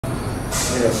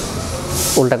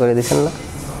উল্টা করে দিয়েছেন না?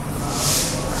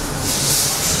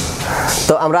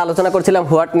 তো আমরা আলোচনা করছিলাম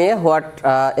হোয়াট নিয়ে। হোয়াট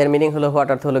এর মিনিং হলো, হোয়াট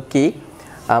অর্থ হলো কি।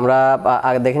 আমরা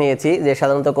আগে দেখে নিয়েছি যে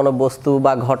সাধারণত কোনো বস্তু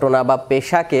বা ঘটনা বা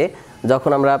পেশাকে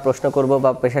যখন আমরা প্রশ্ন করব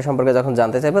বা পেশা সম্পর্কে যখন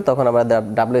জানতে চাইবো তখন আমরা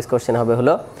ডাব্লিউএস কোশ্চেন হবে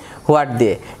হলো হোয়াট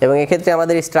দিয়ে। এবং এক্ষেত্রে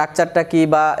আমাদের স্ট্রাকচারটা কি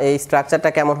বা এই স্ট্রাকচারটা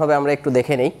কেমন হবে আমরা একটু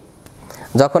দেখে নেই।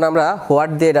 যখন আমরা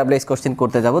হোয়াট দিয়ে ডাব্লিউএস কোশ্চেন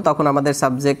করতে যাব তখন আমাদের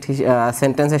সাবজেক্ট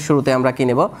সেন্টেন্সের শুরুতে আমরা কি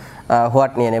নেব?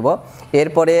 হোয়াট নিয়ে নেব।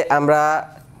 এরপরে আমরা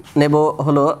নেব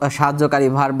হলো সাহায্যকারী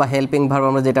ভার্ব বা হেল্পিং ভার্ব,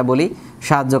 আমরা যেটা বলি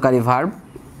সাহায্যকারী ভার্ব।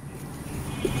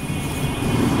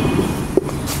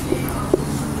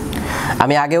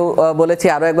 আমি আগেও বলেছি,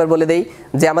 আরও একবার বলে দেই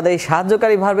যে আমাদের এই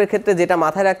সাহায্যকারী ভার্বের ক্ষেত্রে যেটা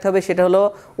মাথায় রাখতে হবে সেটা হলো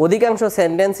অধিকাংশ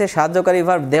সেন্টেন্সে সাহায্যকারী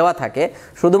ভার্ব দেওয়া থাকে,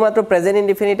 শুধুমাত্র প্রেজেন্ট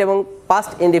ইনডিফিনিট এবং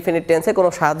পাস্ট ইনডিফিনিট টেন্সে কোনো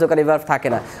সাহায্যকারী ভার্ব থাকে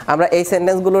না। আমরা এই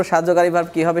সেন্টেন্সগুলোর সাহায্যকারী ভার্ব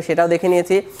কী হবে সেটাও দেখে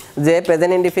নিয়েছি যে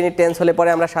প্রেজেন্ট ইনডিফিনিট টেন্স হলে পরে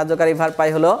আমরা সাহায্যকারী ভার্ব পাই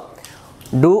হলো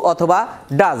ডু অথবা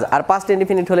ডাজ, আর পাস্ট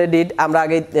ইনডিফিনিট হলে ডিড, আমরা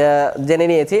আগে জেনে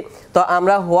নিয়েছি। তো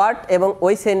আমরা হোয়াট এবং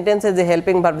ওই সেন্টেন্সে যে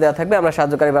হেল্পিং ভার্ব দেওয়া থাকবে আমরা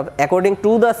সাহায্যকারী verb according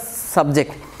to the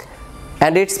subject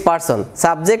and it's person,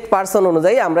 subject person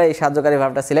অনুযায়ী আমরা এই সাহায্যকারী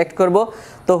ভার্বটা সিলেক্ট করব।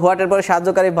 তো হোয়াটের পরে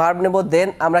সাহায্যকারী ভার্ব নেব, দেন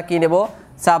আমরা কি নেব?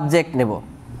 সাবজেক্ট নেব,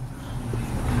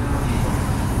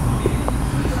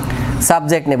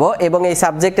 সাবজেক্ট নেব। এবং এই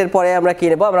সাবজেক্টের পরে আমরা কি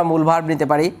নেব? আমরা মূল ভার্ব নিতে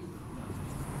পারি।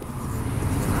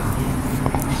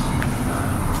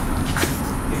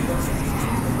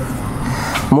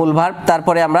 মূল ভার্ব,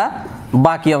 তারপরে আমরা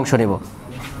বাকি অংশ নেব।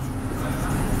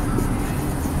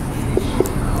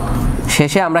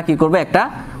 শেষে আমরা কি করব? একটা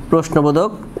প্রশ্নবোধক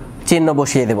চিহ্ন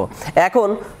বসিয়ে দেব। এখন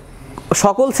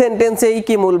সকল সেন্টেন্সেই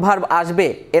কি মূল ভার্ব আসবে?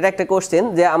 এটা একটা কোশ্চেন,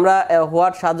 যে আমরা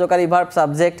হোয়াট, সাহায্যকারী ভার্ব,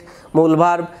 সাবজেক্ট, মূল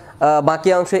ভার্ব, বাকি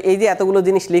অংশ, এই যে এতগুলো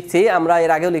জিনিস লিখছি আমরা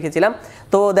এর আগেও লিখেছিলাম।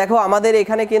 তো দেখো আমাদের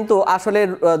এখানে কিন্তু আসলে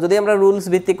যদি আমরা রুলস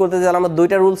ভিত্তিক করতে চাই আমরা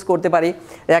দুইটা রুলস করতে পারি।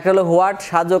 একটা হলো হোয়াট,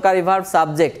 সাহায্যকারী ভার্ব,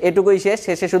 সাবজেক্ট, এটুকুই শেষ,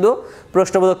 শেষে শুধু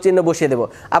প্রশ্নবোধক চিহ্ন বসিয়ে দেব।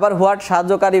 আবার হোয়াট,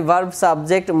 সাহায্যকারী ভার্ব,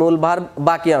 সাবজেক্ট, মূল ভার্ব,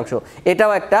 বাকি অংশ,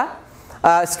 এটাও একটা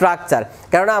স্ট্রাকচার।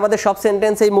 কেননা আমাদের সব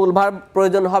সেন্টেন্সেই মূল ভার্ব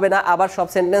প্রয়োজন হবে না, আবার সব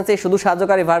সেন্টেন্সেই শুধু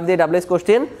সাহায্যকারী ভার্ব দিয়ে ডাব্লিউএস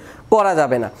কোশ্চেন করা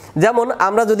যাবে না। যেমন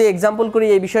আমরা যদি এক্সাম্পল করি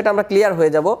এই বিষয়টা আমরা ক্লিয়ার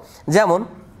হয়ে যাব। যেমন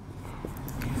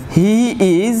he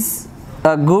is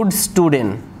a good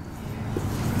student,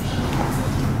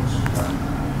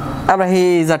 আমরা হি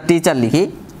ইজ আ টিচার লিখি,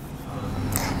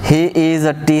 he is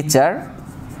a teacher,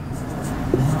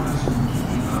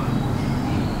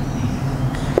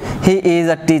 he is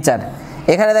a teacher.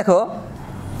 এখানে দেখো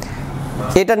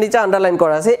এটার নিচে আন্ডারলাইন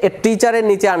করা আছে, এর টিচারের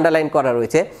নিচে আন্ডারলাইন করা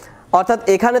রয়েছে, অর্থাৎ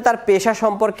এখানে তার পেশা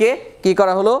সম্পর্কে কি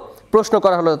করা হলো? প্রশ্ন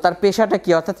করা হলো, তার পেশাটা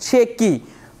কি, অর্থাৎ সে কি।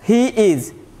 হি ইজ,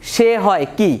 সে হয়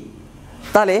কি,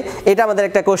 তাহলে এটা আমাদের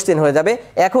একটা কোশ্চেন হয়ে যাবে।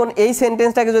 এখন এই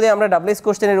সেন্টেন্সটাকে যদি আমরা ডাব্লিউএস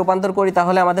কোশ্চেনে রূপান্তর করি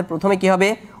তাহলে আমাদের প্রথমে কি হবে?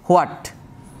 হোয়াট,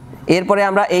 এরপরে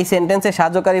আমরা এই সেন্টেন্সে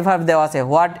সাহায্যকারী ভার্ব দেওয়া আছে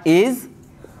হোয়াট ইজ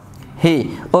হি।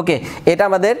 ওকে, এটা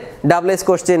আমাদের ডাব্লিউএস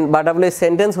কোশ্চেন বা ডাব্লিউএস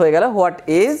সেন্টেন্স হয়ে গেল what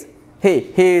is he,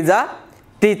 he is a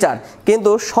teacher.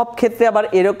 কিন্তু সব ক্ষেত্রে আবার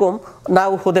এরকম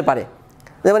নাও হতে পারে,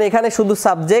 যেমন এখানে শুধু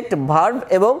সাবজেক্ট, ভার্ব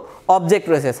এবং অবজেক্ট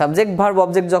রয়েছে। সাবজেক্ট, ভার্ব,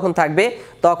 অবজেক্ট যখন থাকবে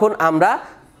তখন আমরা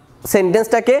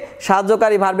সেন্টেন্সটাকে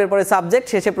সাহায্যকারী ভার্বের পরে সাবজেক্ট,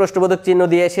 শেষে প্রশ্নবোধক চিহ্ন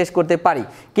দিয়ে শেষ করতে পারি।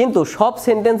 কিন্তু সব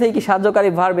সেন্টেন্সেই কি সাহায্যকারী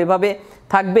ভার্ব এভাবে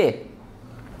থাকবে?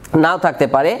 নাও থাকতে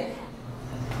পারে।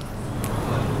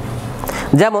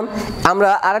 যেমন আমরা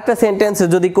আরেকটা সেন্টেন্স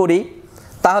যদি করি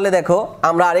তাহলে দেখো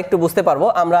আমরা আরেকটু বুঝতে পারবো।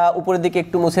 আমরা উপরের দিকে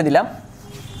একটু মুছে দিলাম।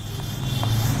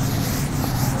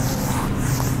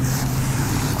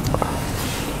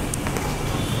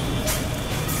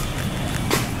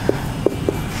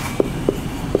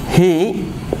 He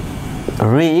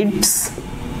reads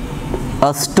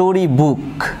a story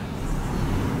book.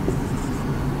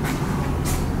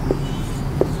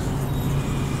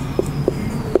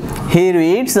 He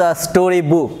reads a story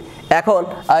book. এখন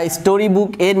স্টোরি বুক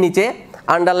এর নিচে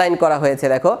আন্ডারলাইন করা হয়েছে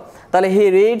দেখো, তাহলে he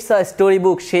reads a story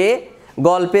book, সে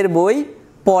গল্পের বই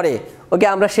পড়ে। ওকে,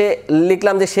 আমরা সে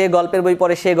লিখলাম যে সে গল্পের বই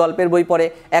পড়ে, সে গল্পের বই পড়ে।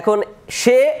 এখন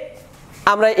সে,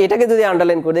 আমরা এটাকে যদি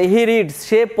আন্ডারলাইন করে দিই, হি রিডস,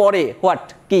 সে পড়ে হোয়াট,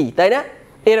 কি, তাই না?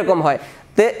 এরকম হয়।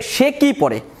 তো সে কি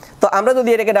পড়ে? তো আমরা যদি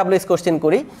এটাকে ডাব্লিউএস কোশ্চেন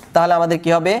করি তাহলে আমাদের কি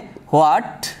হবে?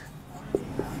 হোয়াট,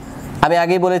 আমি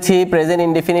আগেই বলেছি প্রেজেন্ট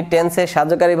ইনডিফিনিট টেন্সের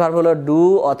সাহায্যকারী ভার্ব হলো ডু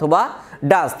অথবা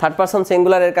ডাজ, থার্ড পারসন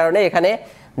সিঙ্গুলারের কারণে এখানে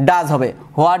ডাজ হবে।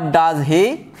 What does he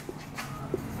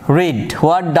read,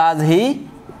 what does he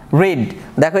read.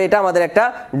 দেখো এটা আমাদের একটা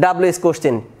ডাব্লিউএস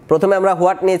কোশ্চেন। প্রথমে আমরা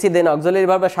হোয়াট নিয়েছি, দেন অক্সিলারি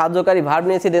ভার্ব বা সাহায্যকারী ভার্ব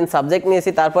নিয়েছি, দেন সাবজেক্ট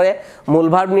নিয়েছি, তারপরে মূল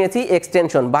ভার্ব নিয়েছি,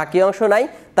 এক্সটেনশন, বাকি অংশ নাই,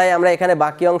 তাই আমরা এখানে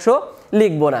বাকি অংশ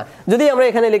লিখবো না। যদি আমরা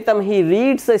এখানে লিখতাম he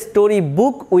reads a story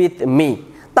book with me,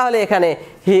 তাহলে এখানে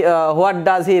what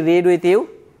does he read with you,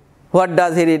 what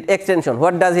does he read, extension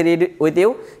what does he read with you,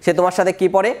 সে তোমার সাথে কি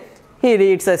পড়ে, he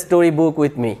reads a story book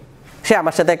with me, সে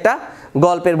আমার সাথে একটা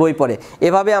গল্পের বই পড়ে।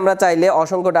 এভাবে আমরা চাইলে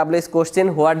অসংখ্য ডাব্লিউএস কোশ্চেন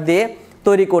হোয়াট দিয়ে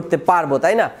তৈরি করতে পারবো,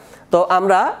 তাই না? তো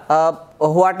আমরা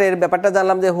হোয়াটের ব্যাপারটা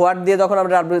জানলাম যে হোয়াট দিয়ে যখন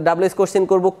আমরা ডাব্লিউএস কোশ্চেন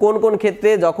করব কোন কোন ক্ষেত্রে,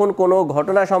 যখন কোনো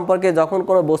ঘটনা সম্পর্কে, যখন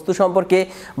কোনো বস্তু সম্পর্কে,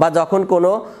 বা যখন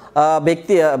কোনো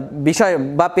ব্যক্তি বিষয়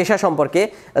বা পেশা সম্পর্কে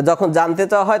যখন জানতে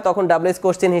চাওয়া হয়, তখন ডাব্লিউএস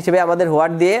কোশ্চেন হিসেবে আমাদের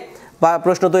হোয়াট দিয়ে বা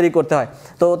প্রশ্ন তৈরি করতে হয়।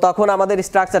 তো তখন আমাদের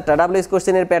স্ট্রাকচারটা, ডাব্লিউএস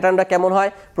কোশ্চেনের প্যাটার্নটা কেমন হয়,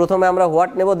 প্রথমে আমরা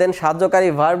হোয়াট নেব, দেন সাহায্যকারী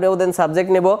ভার্ব নেব, দেন সাবজেক্ট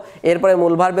নেব, এরপরে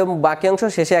মূল ভার্ব এবং বাকি অংশ,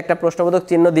 শেষে একটা প্রশ্নবোধক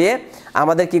চিহ্ন দিয়ে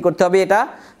আমাদের কি করতে হবে, এটা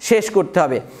শেষ করতে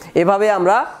হবে। এভাবে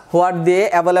আমরা হোয়াট দিয়ে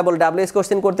অ্যাভেলেবল ডাব্লিউএস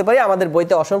কোশ্চেন করতে পারি। আমাদের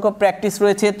বইতে অসংখ্য প্র্যাকটিস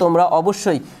রয়েছে, তোমরা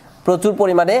অবশ্যই প্রচুর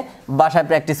পরিমাণে বাসায়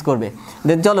প্র্যাকটিস করবে।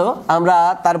 দেন চলো আমরা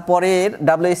তারপরের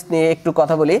ডাব্লিউএস নিয়ে একটু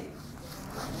কথা বলি।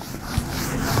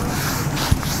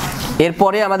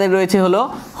 এরপরে আমাদের রয়েছে হলো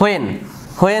হোয়েন।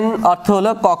 হোয়েন অর্থ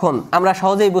হলো কখন। আমরা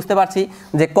সহজেই বুঝতে পারছি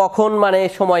যে কখন মানে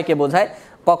সময়কে বোঝায়,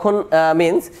 কখন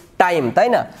মিন্স টাইম, তাই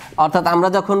না? অর্থাৎ আমরা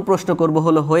যখন প্রশ্ন করব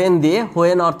হলো হোয়েন দিয়ে,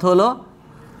 হোয়েন অর্থ হলো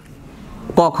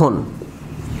কখন,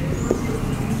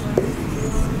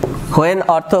 হোয়েন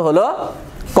অর্থ হলো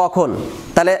কখন।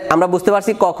 তাহলে আমরা বুঝতে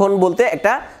পারছি কখন বলতে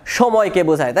একটা সময়কে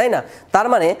বোঝায়, তাই না? তার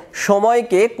মানে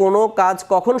সময়কে, কোনো কাজ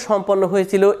কখন সম্পন্ন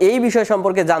হয়েছিল এই বিষয়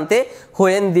সম্পর্কে জানতে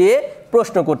হোয়েন দিয়ে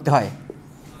প্রশ্ন করতে হয়।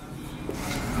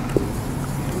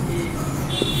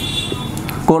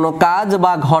 কোনো কাজ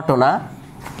বা ঘটনা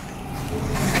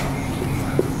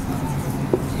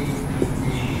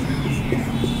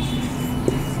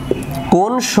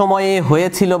কোন সময়ে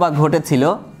হয়েছিল বা ঘটেছিল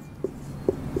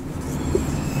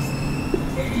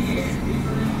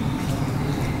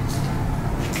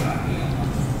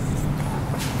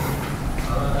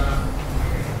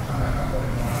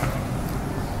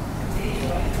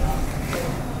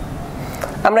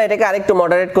আমরা এটাকে আরেকটু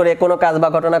মডারেট করে কোনো কাজ বা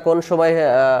ঘটনা কোন সময়,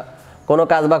 কোনো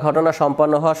কাজ বা ঘটনা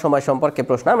সম্পন্ন হওয়ার সময় সম্পর্কে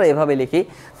প্রশ্ন আমরা এভাবে লিখি,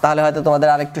 তাহলে হয়তো তোমাদের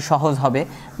আরেকটু সহজ হবে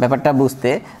ব্যাপারটা বুঝতে,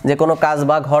 যে কোনো কাজ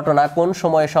বা ঘটনা কোন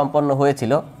সময়ে সম্পন্ন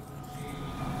হয়েছিল।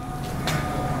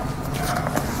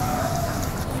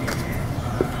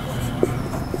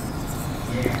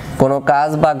 কোনো কাজ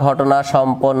বা ঘটনা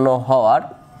সম্পন্ন হওয়ার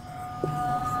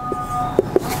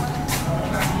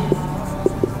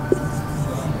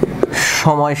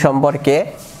সময় সম্পর্কে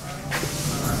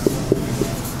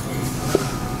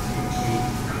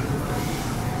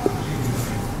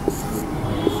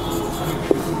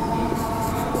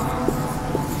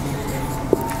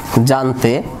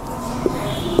জানতে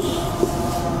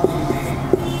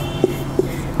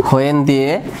হোয়েন দিয়ে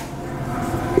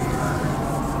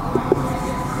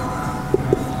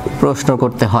প্রশ্ন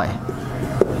করতে হয়।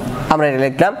 আমরা এটা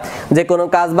লিখলাম যে কোনো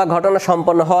কাজ বা ঘটনা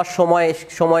সম্পন্ন হওয়ার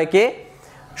সময়কে,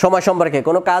 সময় সম্পর্কে,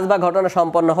 কোনো কাজ বা ঘটনা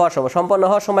সম্পন্ন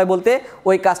হওয়ার সময় বলতে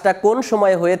ওই কাজটা কোন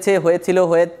সময়ে হয়েছে, হয়েছিল,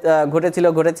 ঘটেছিল,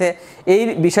 ঘটেছে, এই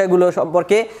বিষয়গুলো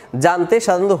সম্পর্কে জানতে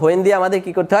সাধারণত হোয়েন দিয়ে আমাদের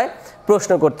কি করতে হয়,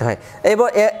 প্রশ্ন করতে হয়। এবার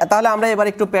তাহলে আমরা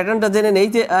এবার একটু প্যাটার্নটা জেনে নেই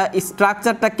যে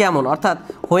স্ট্রাকচারটা কেমন। অর্থাৎ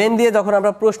হোয়েন দিয়ে যখন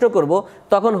আমরা প্রশ্ন করব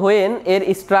তখন হোয়েন এর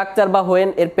স্ট্রাকচার বা হোয়েন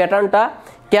এর প্যাটার্নটা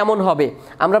কেমন হবে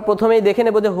আমরা প্রথমেই দেখে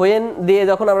নেব। যে হোয়েন দিয়ে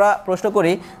যখন আমরা প্রশ্ন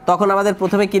করি তখন আমাদের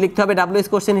প্রথমে কি লিখতে হবে, ডাব্লিউএস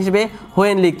কোশ্চেন হিসেবে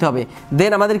হোয়েন লিখতে হবে।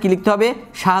 দেন আমাদের কি লিখতে হবে,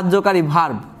 সাহায্যকারী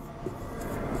ভার্ব।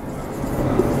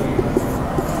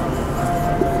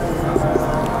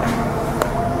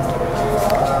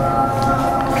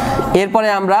 এরপরে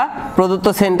আমরা প্রদত্ত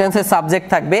সেন্টেন্সের সাবজেক্ট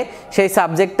থাকবে, সেই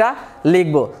সাবজেক্টটা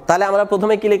লিখব। তাহলে আমরা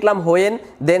প্রথমে কি লিখলাম, হোয়েন,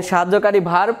 দেন সাহায্যকারী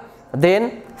ভার্ব, দেন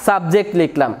সাবজেক্ট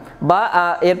লিখলাম। বা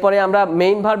এরপরে আমরা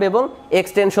মেইন ভার্ব এবং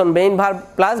এক্সটেনশন, মেইন ভার্ব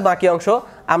প্লাস বাকি অংশ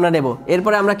আমরা নেব।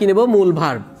 এরপরে আমরা কি নেব, মূল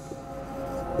ভার্ব।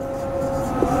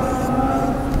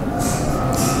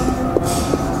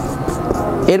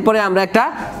 এরপরে আমরা একটা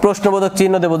প্রশ্নবোধক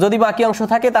চিহ্ন দেব। যদি বাকি অংশ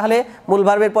থাকে তাহলে মূল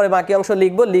ভার্বের পরে বাকি অংশ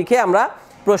লিখব, লিখে আমরা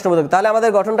প্রশ্নবোধক। তাহলে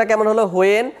আমাদের গঠনটা কেমন হলো,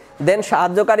 হোয়েন, দেন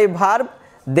সাহায্যকারী ভার্ব,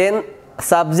 দেন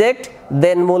সাবজেক্ট,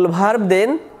 দেন মূল ভার্ব,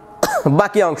 দেন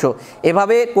বাকি অংশ।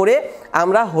 এভাবে করে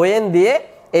আমরা হোয়েন দিয়ে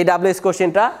এই ডাব্লিউএস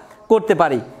কোশ্চেনটা করতে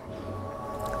পারি।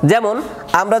 যেমন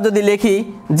আমরা যদি লিখি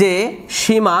যে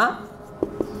সীমা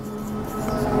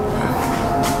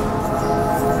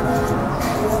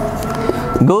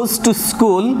goes to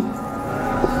school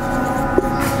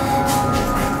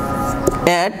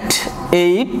at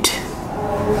 8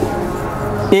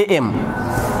 AM,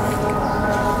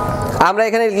 আমরা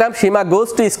এখানে লিখলাম সীমা goes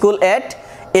to school at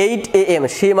 8 AM।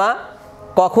 সীমা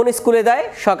কখন স্কুলে যায়,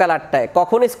 সকাল 8টায়।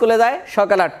 কখন স্কুলে যায়,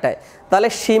 সকাল 8টায়। তাহলে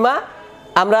সীমা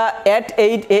আমরা at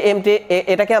 8 AM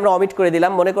এটাকে আমরা অমিট করে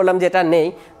দিলাম, মনে করলাম যে এটা নেই।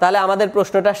 তাহলে আমাদের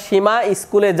প্রশ্নটা সীমা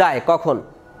স্কুলে যায় কখন,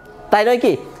 তাই নয়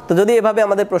কি? তো যদি এভাবে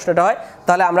আমাদের প্রশ্নটা হয়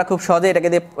তাহলে আমরা খুব সহজে এটাকে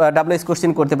দিয়ে ডাব্লিউএইচ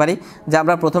কোশ্চেন করতে পারি যে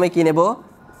আমরা প্রথমে কি নেব,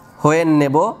 হোয়েন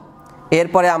নেব।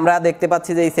 এরপরে আমরা দেখতে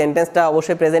পাচ্ছি যে এই সেন্টেন্সটা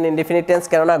অবশ্যই প্রেজেন্ট ইনডিফিনিট টেন্স,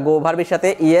 কেননা গো ভার্বের সাথে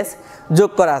ইএস যোগ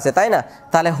করা আছে, তাই না?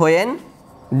 তাহলে হোয়েন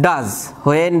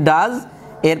ডাজ,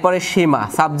 এরপরে সীমা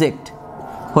সাবজেক্ট,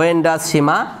 হোয়েন ডাজ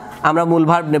সীমা, আমরা মূল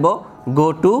ভার্ব নেব go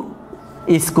to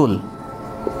school,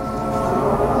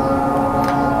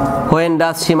 when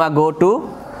does Seema go to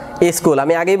school.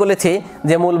 আমি আগেই বলেছি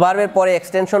যে মূল ভার্বের পরে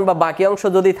এক্সটেনশন বা বাকি অংশ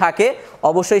যদি থাকে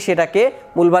অবশ্যই সেটাকে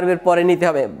মূল ভার্বের পরে নিতে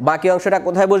হবে। বাকি অংশটা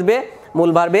কোথায় বসবে?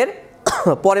 মূল ভার্বের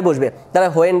পরে বসবে। তাহলে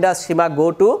when does Seema go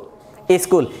to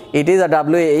school, it is a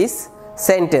WH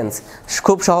sentence.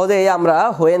 খুব সহজেই আমরা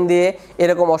হোয়েন দিয়ে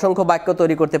এরকম অসংখ্য বাক্য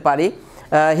তৈরি করতে পারি।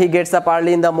 He gets up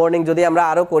early in the morning, যদি আমরা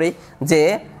আরও করি যে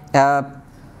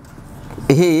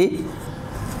হি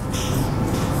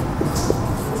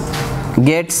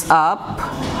gets up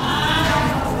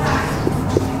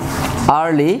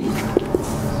early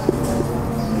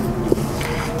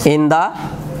in the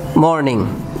morning,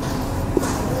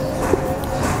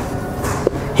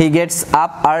 he gets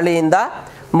up early in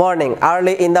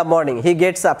the morning, he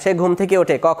gets up, সে ঘুম থেকে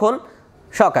ওঠে কখন?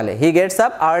 সকালে। he gets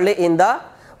up early in the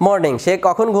morning, সে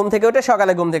কখন ঘুম থেকে ওঠে?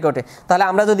 সকালে ঘুম থেকে ওঠে। তাহলে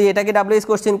আমরা যদি এটাকে ডাব্লিউএইচ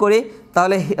কোশ্চেন করি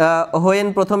তাহলে হোয়েন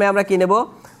প্রথমে আমরা কি নেব?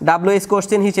 ডাব্লিউএইচ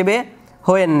কোশ্চেন হিসেবে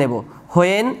হোয়েন নেব।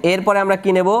 হোয়েন, এরপরে আমরা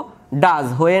কি নেব? ডাজ,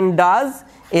 হোয়েন ডাজ,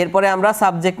 এরপরে আমরা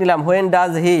সাবজেক্ট নিলাম হোয়েন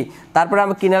ডাজ হি, তারপরে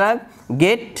আমরা কি নিলাম?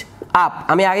 Get up.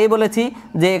 আমি আগেই বলেছি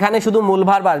যে এখানে শুধু মূল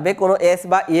ভার্ব আসবে, কোনো এস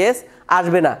বা ইএস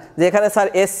আসবে না। যে এখানে স্যার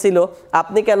এস ছিল,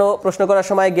 আপনি কেন প্রশ্ন করার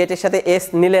সময় গেটের সাথে এস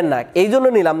নিলেন না? এই জন্য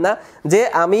নিলাম না যে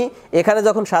আমি এখানে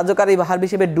যখন সাহায্যকারী ভার্ব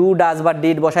হিসেবে ডু, ডাজ বা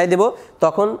ডিড বসাই দেব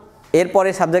তখন এরপরে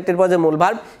সাবজেক্টের পর যে মূল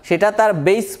ভার্ব সেটা তার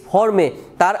বেস ফর্মে,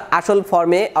 তার আসল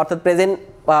ফর্মে অর্থাৎ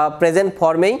প্রেজেন্ট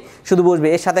ফর্মেই শুধু বসবে,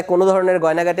 এর সাথে কোনো ধরনের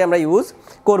গয়নাগাটি আমরা ইউজ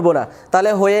করব না।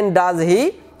 তাহলে when does he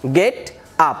get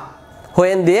up,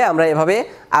 when দিয়ে আমরা এভাবে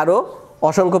আরও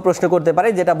অসংখ্য প্রশ্ন করতে পারি,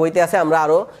 যেটা বইতে আছে, আমরা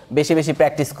আরও বেশি বেশি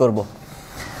প্র্যাকটিস করব।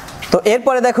 তো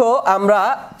এরপরে দেখো আমরা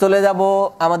চলে যাব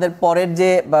আমাদের পরের যে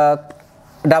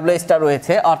ডাব্লিউএইচটা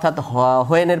রয়েছে, অর্থাৎ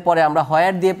হোয়েনের পরে আমরা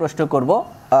হোয়ার দিয়ে প্রশ্ন করব।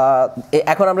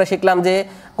 এখন আমরা শিখলাম যে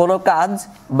কোনো কাজ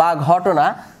বা ঘটনা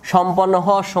সম্পন্ন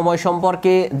হওয়ার সময়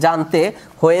সম্পর্কে জানতে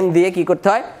হোয়েন দিয়ে কি করতে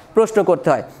হয়? প্রশ্ন করতে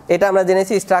হয়। এটা আমরা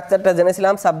জেনেছি, স্ট্রাকচারটা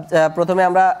জেনেছিলাম। প্রথমে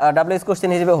আমরা ডাব্লিউএইচ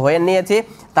কোশ্চেন হিসেবে হোয়েন নিয়েছি,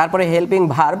 তারপরে হেল্পিং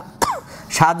ভার্ব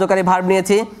সাহায্যকারী ভার্ব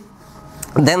নিয়েছি,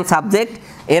 দেন সাবজেক্ট,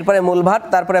 এরপরে মূল ভার্ব,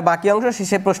 তারপরে বাকি অংশ,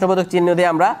 শেষে প্রশ্নবোধক চিহ্ন দিয়ে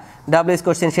আমরা ডাব্লিউএইচ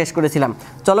কোশ্চেন শেষ করেছিলাম।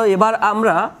 চলো এবার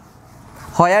আমরা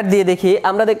হোয়ার দিয়ে দেখি।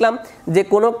 আমরা দেখলাম যে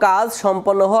কোনো কাজ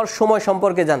সম্পন্ন হওয়ার সময়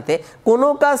সম্পর্কে জানতে, কোনো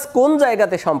কাজ কোন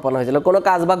জায়গাতে সম্পন্ন হয়েছিল, কোনো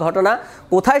কাজ বা ঘটনা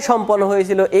কোথায় সম্পন্ন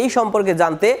হয়েছিল এই সম্পর্কে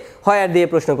জানতে হোয়ার দিয়ে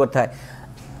প্রশ্ন করতে হয়।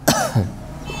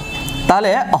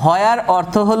 তাহলে হোয়ার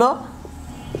অর্থ হলো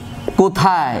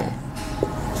কোথায়,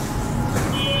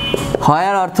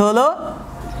 হোয়ার অর্থ হলো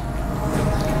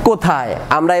কোথায়।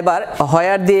 আমরা এবার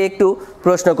হোয়ার দিয়ে একটু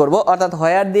প্রশ্ন করব, অর্থাৎ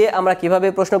হোয়ার দিয়ে আমরা কিভাবে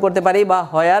প্রশ্ন করতে পারি, বা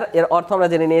হোয়ার এর অর্থ আমরা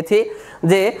জেনে নিয়েছি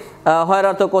যে হোয়ার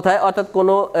অর্থ কোথায়, অর্থাৎ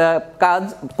কোনো কাজ,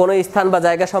 কোনো স্থান বা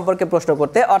জায়গা সম্পর্কে প্রশ্ন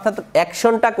করতে, অর্থাৎ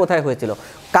অ্যাকশনটা কোথায় হয়েছিল,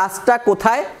 কাজটা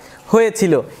কোথায়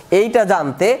হয়েছিল এইটা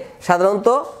জানতে সাধারণত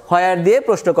হোয়ার দিয়ে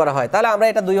প্রশ্ন করা হয়। তাহলে আমরা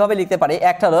এটা দুইভাবে লিখতে পারি।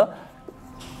 একটা হলো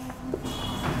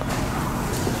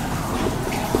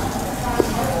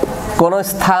কোনো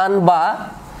স্থান বা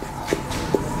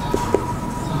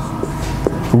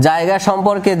জায়গা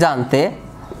সম্পর্কে জানতে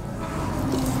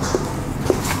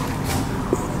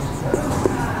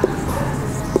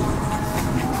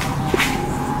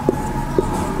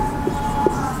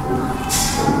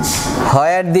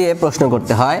হোয়ার দিয়ে প্রশ্ন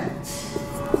করতে হয়।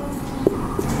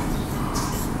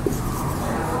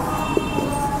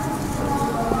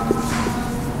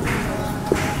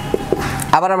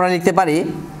 আবার আমরা লিখতে পারি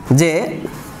যে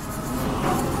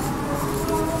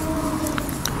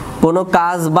কোনো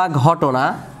কাজ বা ঘটনা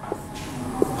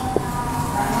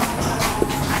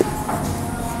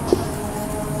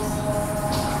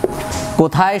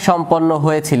কোথায় সম্পন্ন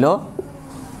হয়েছিল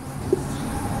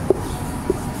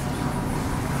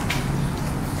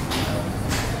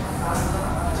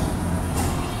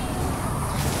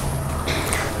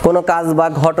কোনো কাজ বা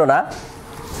ঘটনা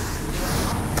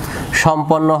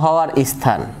সম্পন্ন হওয়ার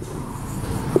স্থান,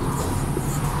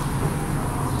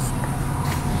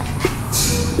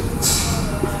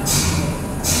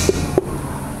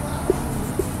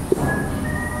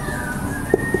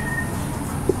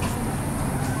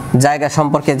 জায়গা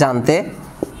সম্পর্কে জানতে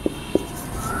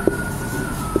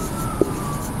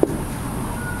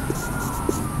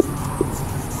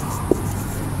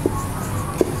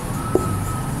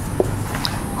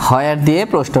হোয়ার দিয়ে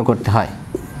প্রশ্ন করতে হয়।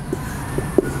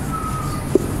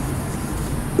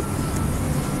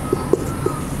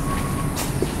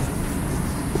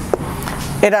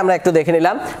 এটা আমরা একটু দেখে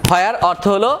নিলাম। হোয়ার অর্থ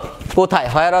হলো কোথায়,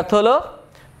 হোয়ার অর্থ হলো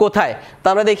কোথায়। তো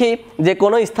আমরা দেখি যে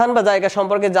কোনো স্থান বা জায়গা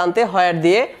সম্পর্কে জানতে হোয়ার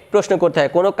দিয়ে প্রশ্ন করতে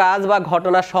হয়। কোনো কাজ বা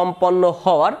ঘটনা সম্পন্ন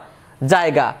হওয়ার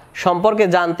জায়গা সম্পর্কে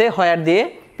জানতে হোয়ার দিয়ে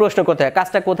প্রশ্ন করতে হয়।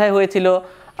 কাজটা কোথায় হয়েছিল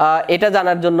এটা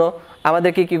জানার জন্য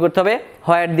আমাদেরকে কি করতে হবে,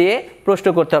 হোয়ার দিয়ে প্রশ্ন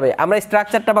করতে হবে। আমরা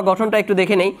স্ট্রাকচারটা বা গঠনটা একটু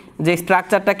দেখে নেই যে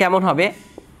স্ট্রাকচারটা কেমন হবে।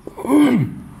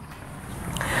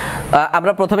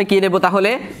 আমরা প্রথমে কি নেব,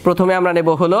 তাহলে প্রথমে আমরা নেব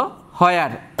হলো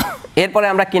হোয়ার, এরপরে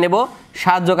আমরা কি নেব,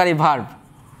 সাহায্যকারী ভার্ব,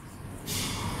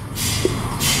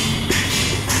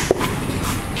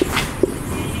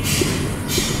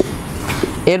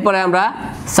 এরপরে আমরা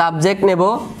সাবজেক্ট নেব,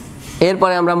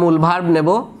 এরপরে আমরা মূল ভার্ব নেব।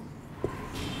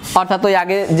 অর্থাৎ ওই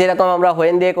আগে যেরকম আমরা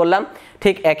হোয়েন দিয়ে করলাম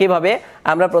ঠিক একইভাবে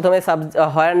আমরা প্রথমে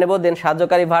হোয়ার নেব, দেন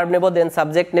সাহায্যকারী ভার্ব নেব, দেন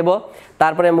সাবজেক্ট নেব,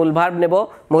 তারপরে মূল ভার্ব নেব।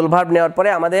 মূল ভার্ব নেওয়ার পরে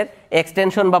আমাদের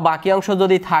এক্সটেনশন বা বাকি অংশ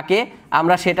যদি থাকে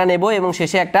আমরা সেটা নেব এবং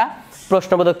শেষে একটা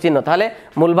প্রশ্নবোধক চিহ্ন। তাহলে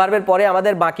মূল ভার্বের পরে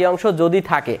আমাদের বাকি অংশ যদি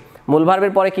থাকে, মূল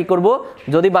ভার্বের পরে কি করব,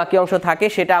 যদি বাকি অংশ থাকে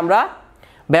সেটা আমরা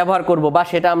ব্যবহার করব বা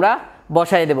সেটা আমরা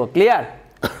বসাই দেব। ক্লিয়ার?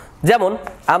 যেমন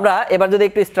আমরা এবার যদি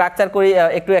একটু স্ট্রাকচার করি,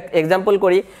 একটু এক্সাম্পল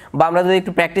করি বা আমরা যদি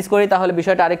একটু প্র্যাকটিস করি তাহলে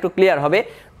বিষয়টা আরেকটু ক্লিয়ার হবে।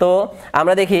 তো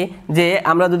আমরা দেখি যে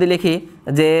আমরা যদি লিখি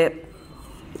যে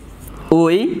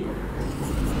we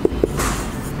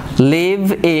live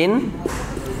in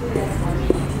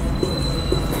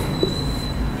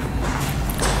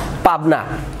Pabna,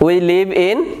 we live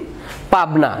in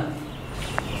Pabna.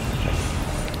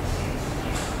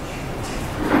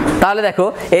 তাহলে দেখো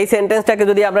এই সেন্টেন্সটাকে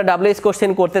যদি আমরা ডাব্লিউএস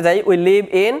কোশ্চেন করতে যাই, উই লিভ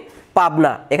ইন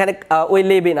পাবনা, এখানে উই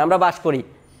লিভ ইন আমরা বাস করি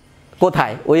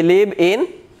কোথায়, we live in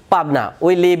Pabna,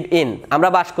 we live in আমরা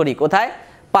বাস করি কোথায়,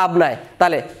 পাবনায়।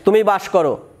 তাহলে তুমি বাস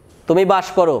করো, তুমি বাস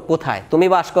করো কোথায়, তুমি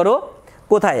বাস করো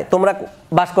কোথায়, তোমরা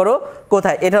বাস করো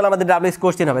কোথায়, এটা হলো আমাদের ডাব্লিউএস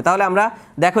কোশ্চেন হবে। তাহলে আমরা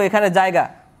দেখো এখানে জায়গা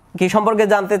কি সম্পর্কে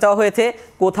জানতে চাওয়া হয়েছে,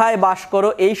 কোথায় বাস করো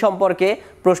এই সম্পর্কে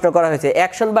প্রশ্ন করা হয়েছে।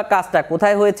 অ্যাকশন বা কাজটা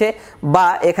কোথায় হয়েছে বা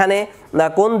এখানে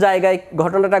কোন জায়গায়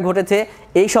ঘটনাটা ঘটেছে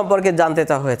এই সম্পর্কে জানতে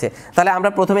চাওয়া হয়েছে। তাহলে আমরা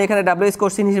প্রথমে এখানে ডাব্লিউএস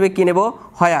কোশ্চেন হিসেবে কি নেব,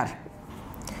 হোয়ার।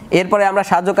 এরপরে আমরা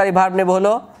সাহায্যকারী ভার্ব নেব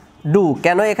হলো ডু।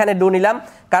 কেন এখানে ডু নিলাম,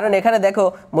 কারণ এখানে দেখো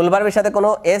মূল ভার্বের সাথে কোনো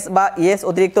এস বা ইএস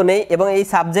অতিরিক্ত নেই এবং এই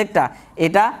সাবজেক্টটা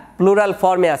এটা প্লুরাল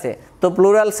ফর্মে আছে। তো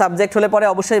প্লুরাল সাবজেক্ট হলে পরে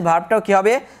অবশ্যই ভার্বটাও কি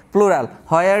হবে, প্লুরাল।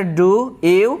 হোয়ার ডু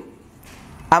ইউ,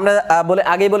 আমরা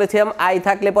আগেই বলেছিলাম আই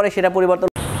থাকলে পরে সেটা পরিবর্তন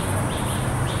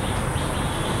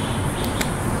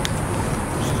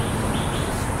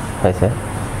হয়েছে।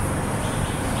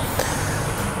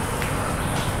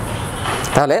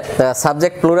 তাহলে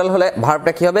সাবজেক্ট প্লুরাল হলে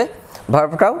ভার্বটা কি হবে,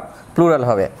 ভার্বটাও প্লুরাল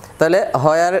হবে। তাহলে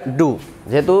হোয়ার ডু,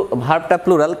 যেহেতু ভার্বটা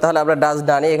প্লুরাল তাহলে আমরা ডাজ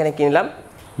না নিয়ে এখানে কি নিলাম,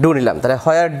 ডু নিলাম। তাহলে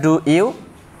where do you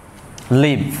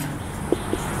live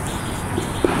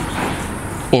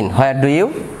in, where do you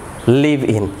live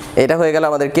in, এটা হয়ে গেল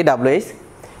আমাদের কি ডাব্লিউএস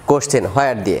কোশ্চেন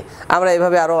হোয়ার দিয়ে। আমরা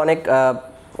এভাবে আরও অনেক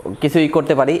কিছুই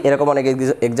করতে পারি, এরকম অনেক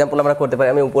এক্সাম্পল আমরা করতে পারি।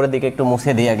 আমি উপরের দিকে একটু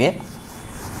মুছে দিই আগে।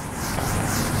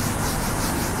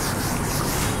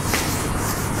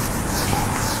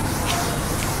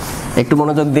 একটু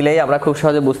মনোযোগ দিলেই আমরা খুব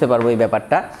সহজে বুঝতে পারবো এই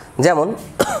ব্যাপারটা। যেমন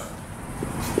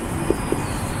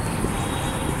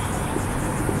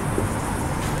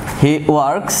he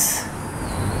works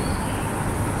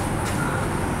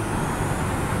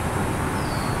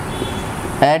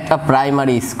at a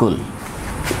primary school.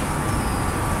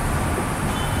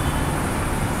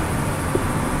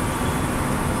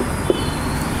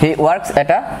 He works at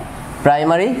a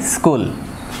primary school.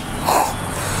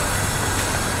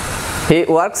 He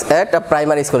works at a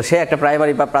primary school. সে একটা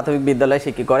প্রাইমারি বা প্রাথমিক বিদ্যালয়ে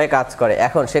সে কি করে, কাজ করে।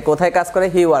 এখন সে কোথায় কাজ করে,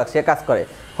 হি ওয়ার্ক সে কাজ করে,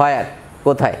 হোয়ার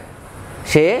কোথায়,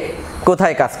 সে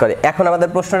কোথায় কাজ করে। এখন আমাদের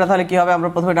প্রশ্নটা তাহলে কি হবে, আমরা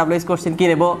প্রথমে ডাব্লিউএস কোশ্চেন কি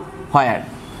নেব, হোয়ার।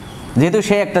 যেহেতু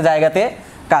সে একটা জায়গাতে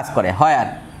কাজ করে, হোয়ার।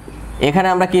 এখানে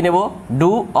আমরা কি নেব,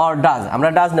 ডু অর ডাজ, আমরা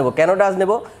ডাজ নেব। কেন ডাজ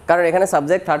নেব, কারণ এখানে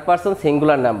subject third person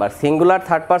singular number, singular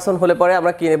third person হলে পরে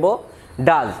আমরা কি নেব,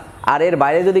 ডাজ। আর এর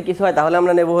বাইরে যদি কিছু হয় তাহলে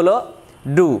আমরা নেব হলো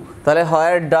ডু। তাহলে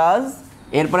হোয়ার ডাজ,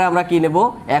 এরপরে আমরা কি নেব,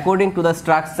 অ্যাকর্ডিং টু দ্য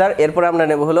স্ট্রাকচার, এরপরে আমরা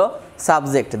নেব হলো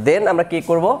সাবজেক্ট, দেন আমরা কি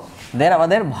করব, দেন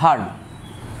আমাদের verb.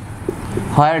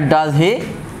 Where does he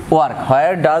work,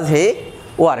 where does he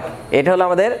work, এটা হলো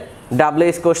আমাদের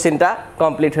ডাব্লিউএস কোশ্চেনটা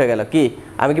কমপ্লিট হয়ে গেল। কি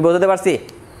আমি কি বোঝাতে পারছি?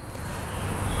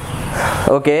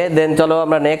 ওকে, দেন চলো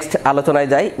আমরা নেক্সট আলোচনায়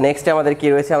যাই। নেক্সটে আমাদের কি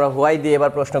রয়েছে, আমরা হোয়াই দিয়ে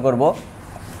এবার প্রশ্ন করব।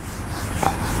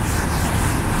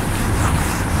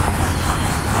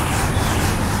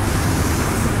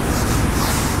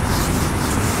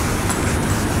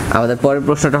 আমাদের পরের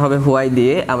প্রশ্নটা হবে হোয়াই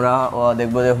দিয়ে। আমরা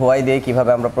দেখব যে হোয়াই দিয়ে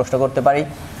কিভাবে আমরা প্রশ্ন করতে পারি।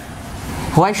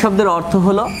 হোয়াই শব্দের অর্থ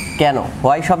হলো কেন,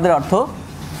 হোয়াই শব্দের অর্থ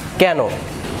কেন।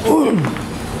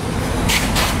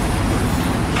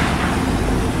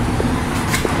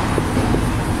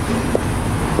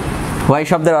 হোয়াই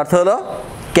শব্দের অর্থ হলো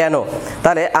কেন।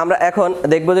 তাহলে আমরা এখন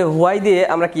দেখব যে হোয়াই দিয়ে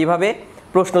আমরা কিভাবে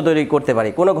প্রশ্ন তৈরি করতে পারি।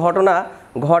 কোনো ঘটনা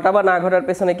ঘটা বা না ঘটার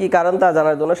পেছনে কি কারণ তা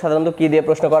জানার জন্য সাধারণত কি দিয়ে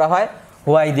প্রশ্ন করা হয়?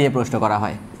 হোয়াই দিয়ে প্রশ্ন করা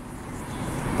হয়।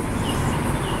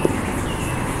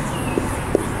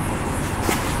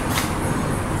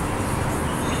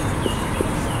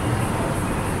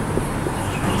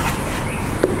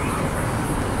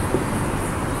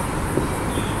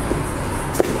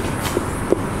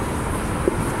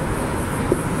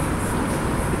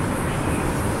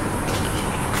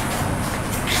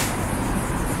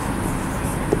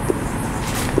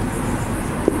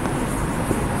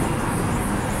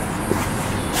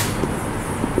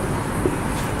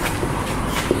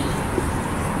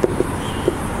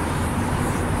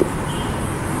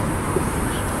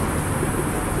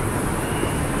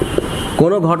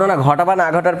 কোনো ঘটনা ঘটা বা না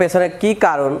ঘটার পেছনে কি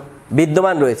কারণ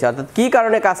বিদ্যমান রয়েছে, অর্থাৎ কি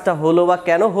কারণে কাজটা হলো বা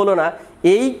কেন হলো না,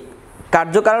 এই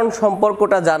কার্যকারণ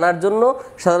সম্পর্কটা জানার জন্য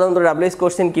সাধারণত ডাব্লিউএইচ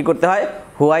কোশ্চেন কি করতে হয়?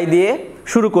 হোয়াই দিয়ে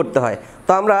শুরু করতে হয়।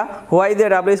 তো আমরা হোয়াই দিয়ে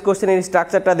ডাব্লিউএইচ কোশ্চেনের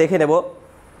স্ট্রাকচারটা দেখে নেব।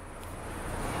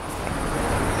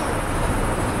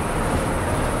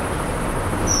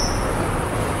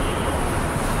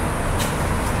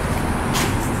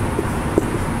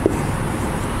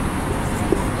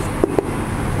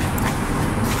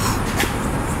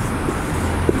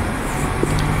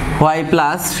 হোয়াই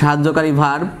প্লাস সাহায্যকারী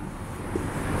ভার্ব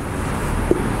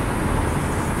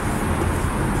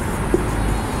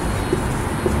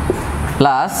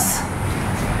প্লাস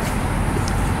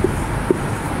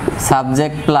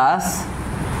সাবজেক্ট প্লাস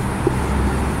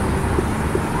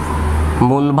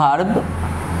মূল ভার্ব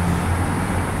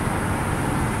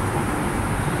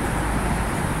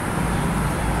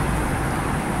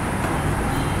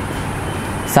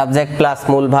সাবজেক্ট প্লাস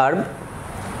মূল ভার্ব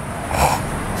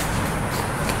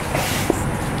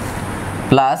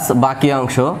প্লাস বাকি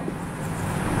অংশ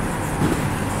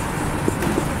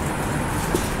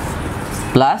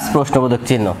প্লাস প্রশ্নবোধক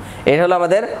চিহ্ন। এটা হলো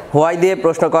আমাদের হোয়াই দিয়ে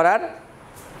প্রশ্ন করার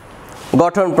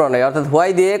গঠন প্রণয়। অর্থাৎ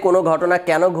হোয়াই দিয়ে কোনো ঘটনা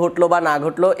কেন ঘটলো বা না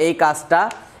ঘটলো এই কাজটা,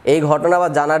 এই ঘটনা বা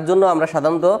জানার জন্য আমরা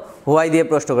সাধারণত হোয়াই দিয়ে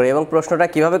প্রশ্ন করি। এবং প্রশ্নটা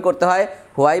কিভাবে করতে হয়?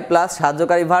 হোয়াই প্লাস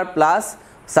সাহায্যকারী ভার্ব প্লাস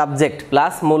সাবজেক্ট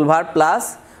প্লাস মূল ভার্ব প্লাস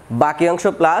বাকি অংশ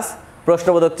প্লাস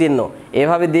প্রশ্নবোধক চিহ্ন,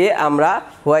 এভাবে দিয়ে আমরা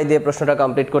হোয়াই দিয়ে প্রশ্নটা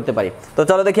কমপ্লিট করতে পারি। তো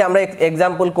চলো দেখি আমরা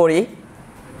এক্সাম্পল করি।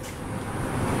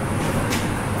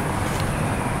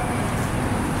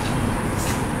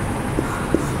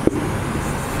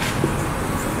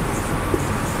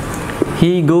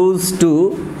 He goes to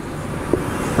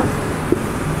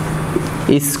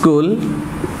school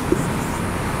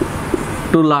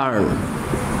to learn.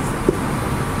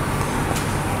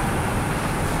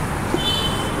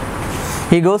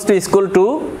 He goes to school to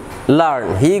learn.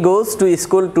 He goes to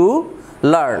school to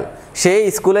learn. সে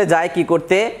স্কুলে যায় কি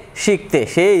করতে? শিখতে।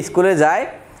 সে স্কুলে যায়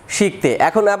শিখতে।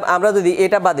 এখন আমরা যদি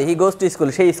এটা বাদে হি গোজ টু স্কুল,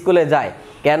 সে স্কুলে যায়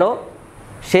কেন?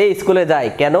 সে স্কুলে যায়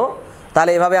কেন?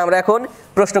 তাহলে এভাবে আমরা এখন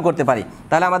প্রশ্ন করতে পারি।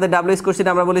 তাহলে আমাদের ডাব্লিউএইচ কোশ্চেন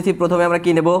আমরা বলেছি প্রথমে আমরা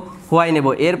কি নেব? হোয়াই নেব।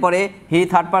 এরপরে he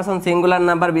third person singular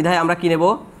number বিধায় আমরা কি নেব?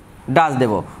 Does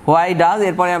Dev. হোয়াই ডাজ,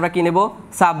 এরপরে আমরা কি নেব?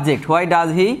 সাবজেক্ট। হোয়াই ডাজ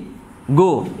হি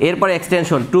গো, এরপরে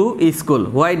extension to school.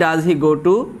 Why does he go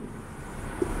to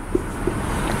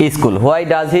school. Why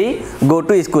does he go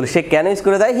to school, সে কেন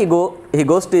স্কুলে যায়? হি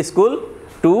goes to school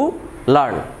to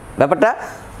learn. ব্যাপারটা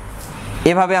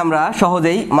এভাবে আমরা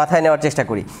সহজেই মাথায় নেওয়ার চেষ্টা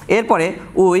করি। এরপরে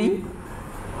উই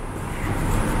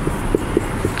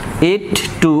ইট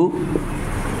টু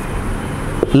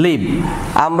লিভ,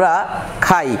 আমরা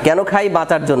খাই কেন খাই?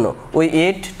 বাঁচার জন্য। উই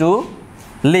ইট টু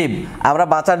লিভ, আমরা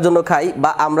বাঁচার জন্য খাই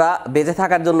বা আমরা বেঁচে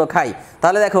থাকার জন্য খাই।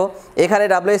 তাহলে দেখো এখানে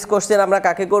ডাব্লিউএইচ কোশ্চেন আমরা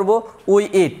কাকে করব? উই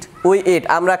ইট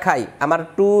আমরা খাই। আমার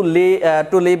টু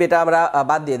লিভ এটা আমরা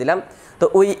বাদ দিয়ে দিলাম। তো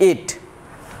we eat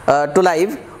two live,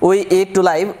 we eat two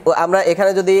live, আমরা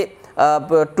এখানে যদি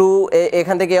টু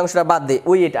এখান থেকে এই অংশটা বাদ দিই,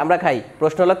 উই ইট আমরা খাই।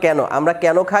 প্রশ্ন হলো কেন? আমরা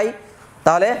কেন খাই?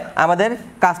 তাহলে আমাদের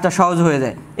কাজটা সহজ হয়ে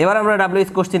যায়। এবার আমরা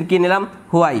ডাব্লিউএইচ কোশ্চেন কি নিলাম?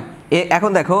 হোয়াই।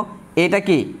 এখন দেখো এটা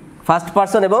কি? ফার্স্ট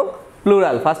পারসন এবং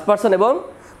প্লুরাল। ফার্স্ট পারসন এবং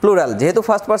প্লুরাল, যেহেতু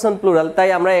ফার্স্ট পারসন প্লুরাল তাই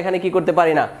আমরা এখানে কি করতে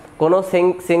পারি না? কোনো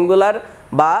সিঙ্গুলার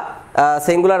বা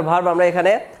সিঙ্গুলার ভার্ব আমরা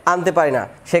এখানে আনতে পারি না।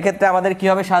 সেক্ষেত্রে আমাদের কি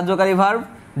হবে? সাহায্যকারী ভার্ব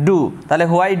ডু। তাহলে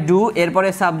হোয়াই ডু, এরপরে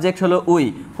সাবজেক্ট হলো we.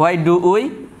 Why do we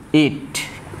eat.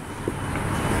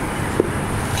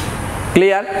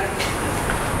 Clear?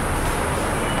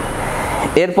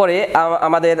 এরপরে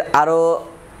আমাদের আরো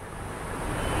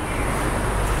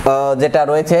যেটা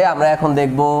রয়েছে আমরা এখন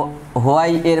দেখব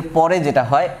হোয়াই এর পরে যেটা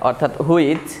হয়, অর্থাৎ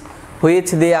হুইচ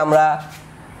দিয়ে আমরা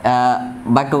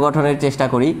বাক্য গঠনের চেষ্টা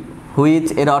করি। হুইচ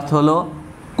এর অর্থ হলো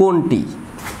কোনটি,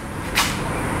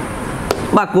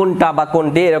 বা বা কোনটা বা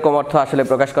কোনটি এরকম অর্থ আসলে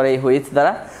প্রকাশ করে এই হুইচ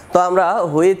দ্বারা। তো আমরা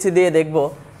হুইচ দিয়ে দেখব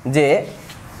যে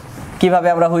কিভাবে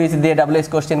আমরা হুইচ দিয়ে ডাব্লিউএইচ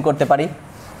কোশ্চেন করতে পারি।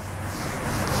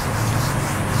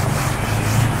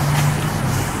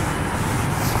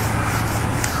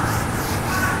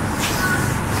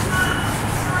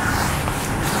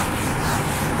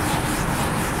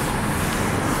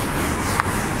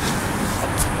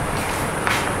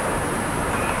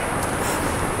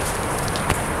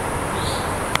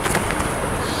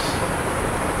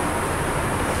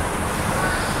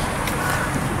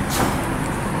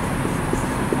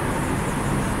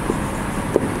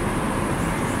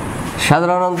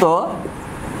 সাধারণত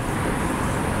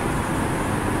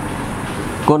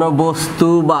কোনো বস্তু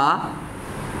বা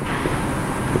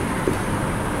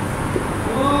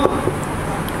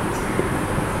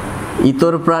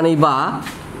ইতর প্রাণী বা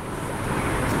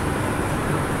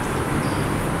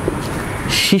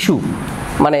শিশু,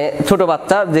 মানে ছোট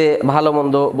বাচ্চা যে ভালো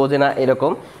মন্দ বোঝে না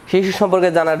এরকম শিশু সম্পর্কে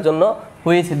জানার জন্য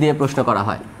হুইচ দিয়ে প্রশ্ন করা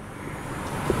হয়।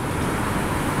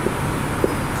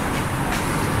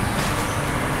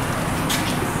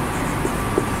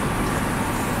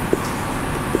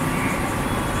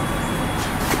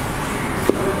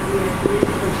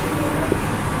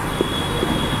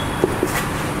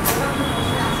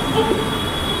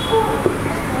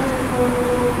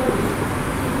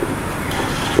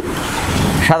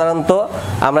 সাধারণত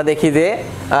আমরা দেখি যে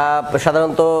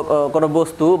সাধারণত কোনো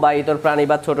বস্তু বা ইতর প্রাণী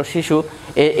বা ছোট শিশু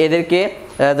এদেরকে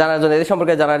জানার জন্য, এদের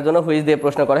সম্পর্কে জানার জন্য হুইচ দিয়ে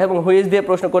প্রশ্ন করা হয়। এবং হুইচ দিয়ে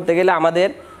প্রশ্ন করতে গেলে আমাদের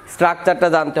স্ট্রাকচারটা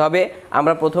জানতে হবে।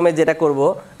 আমরা প্রথমে যেটা করব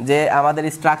যে আমাদের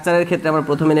স্ট্রাকচারের ক্ষেত্রে আমরা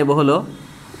প্রথমে নেব হলো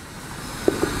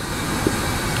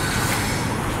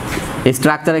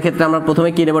স্ট্রাকচারের ক্ষেত্রে আমরা প্রথমে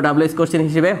কি নেব ডাব্লিউএইচ কোশ্চেন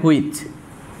হিসেবে হুইচ।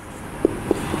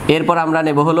 এরপর আমরা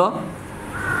নেব হলো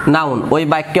নাউন। ওই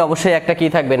বাক্যে অবশ্যই একটা কি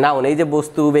থাকবে নাউন। এই যে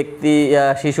বস্তু, ব্যক্তি,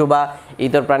 শিশু বা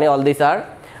ইতর প্রাণী, অল দিস আর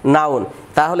নাউন।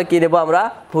 তাহলে কি নেব আমরা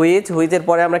হুইচ। হুইচের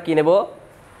পরে আমরা কি নেব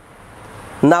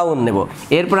নাউন নেব।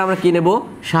 এরপর আমরা কি নেব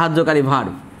সাহায্যকারী ভার্ব।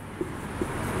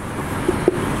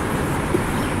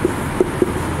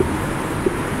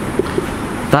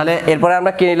 তাহলে এরপরে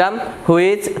আমরা কি নিলাম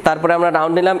হুইচ, তারপরে আমরা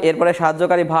নাউন নিলাম, এরপরে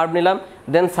সাহায্যকারী ভার্ব নিলাম,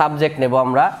 দেন সাবজেক্ট নেব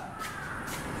আমরা,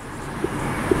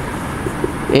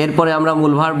 এরপরে আমরা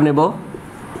মূল ভার্ব নেব,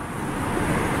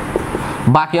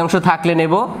 বাকি অংশ থাকলে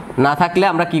নেব, না থাকলে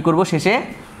আমরা কি করব শেষে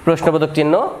প্রশ্নবোধক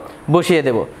চিহ্ন বসিয়ে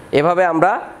দেব। এভাবে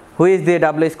আমরা হুইচ দিয়ে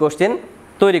ডাব্লিউএইচ কোশ্চেন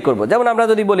তৈরি করব। যেমন আমরা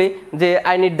যদি বলি যে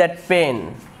I need that pen,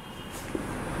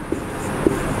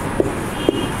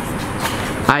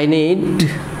 I need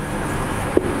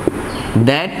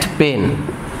that pen,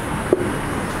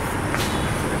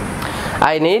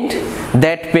 I need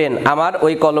that pen, আমার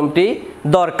ওই কলমটি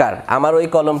দরকার, আমার ওই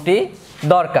কলমটি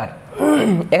দরকার।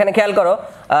 এখানে খেয়াল করো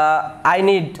আই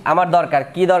নিড আমার দরকার,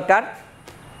 কি দরকার,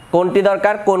 কোনটি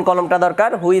দরকার, কোন কলমটা দরকার,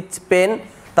 হুইচ পেন।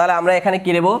 তাহলে আমরা এখানে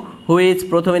কি নেব হুইচ,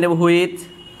 প্রথমে নেব হুইচ,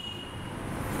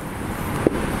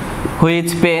 হুইচ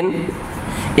পেন।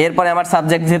 এরপরে আমার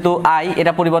সাবজেক্ট যেহেতু আই,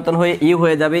 এটা পরিবর্তন হয়ে ইউ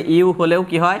হয়ে যাবে, ইউ হলেও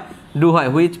কি হয় ডু হয়,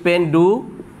 which pen do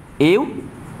you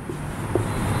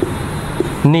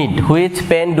need, which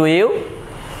pen do you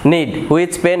need,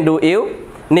 which pen do you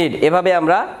need. এভাবে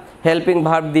আমরা হেল্পিং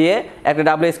ভার্ব দিয়ে একটা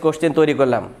ডাব্লিউএইচ কোশ্চেন তৈরি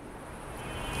করলাম।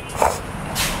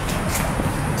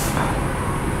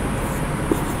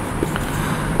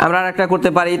 আমরা আরেকটা করতে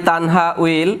পারি Tanha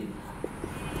will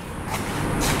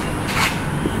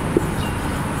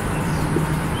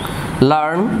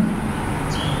learn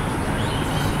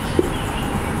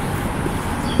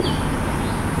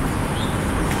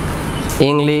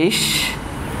English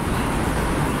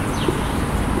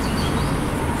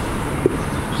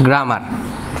grammar.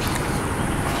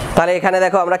 তাহলে এখানে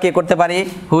দেখো আমরা কি করতে পারি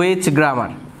হুইচ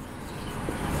গ্রামার,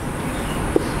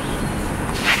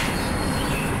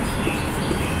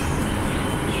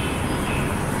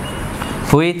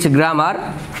 হুইচ গ্রামার।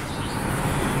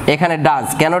 এখানে ডাজ,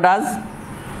 কেন ডাজ,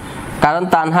 কারণ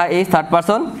Tanha is third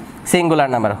person singular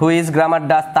number. Which grammar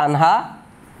does Tanha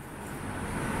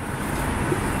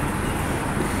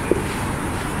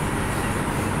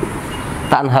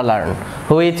Tanha learn,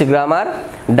 which grammar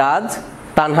does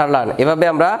Tanha learn. এভাবে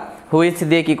আমরা হুইচ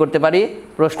দিয়ে কি করতে পারি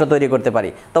প্রশ্ন তৈরি করতে পারি।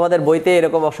 তোমাদের বইতে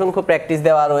এরকম অসংখ্য প্র্যাকটিস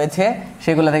দেওয়া রয়েছে,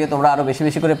 সেগুলো থেকে তোমরা আরো বেশি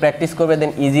বেশি করে প্র্যাকটিস করবে,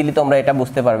 দেন ইজিলি তোমরা এটা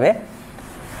বুঝতে পারবে।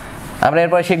 আমরা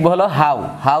এরপরে শিখবো হলো হাউ।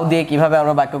 হাউ দিয়ে কিভাবে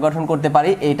আমরা বাক্য গঠন করতে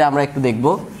পারি এইটা আমরা একটু দেখব।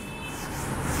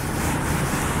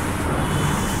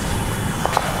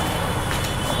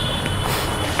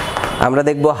 আমরা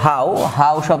দেখব হাউ।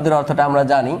 হাউ শব্দের অর্থটা আমরা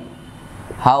জানি।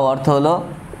 হাউ অর্থ হলো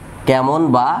কেমন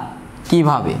বা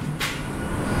কিভাবে।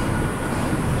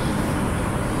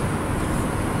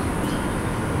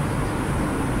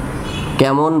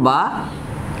 কেমন বা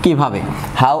কিভাবে।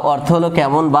 হাউ অর্থ হলো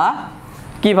কেমন বা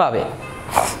কিভাবে।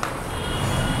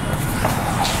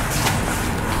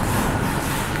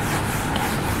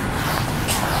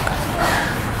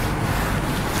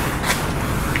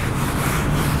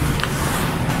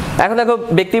 এখন দেখো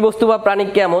ব্যক্তি বস্তু বা প্রাণী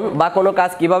কেমন বা কোনো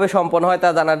কাজ কিভাবে সম্পন্ন হয় তা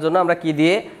জানার জন্য আমরা কি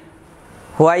দিয়ে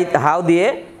হাউ দিয়ে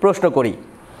প্রশ্ন করি।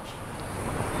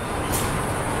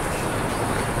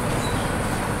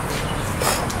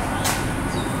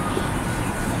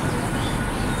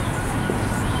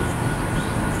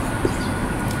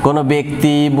 কোনো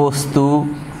ব্যক্তি বস্তু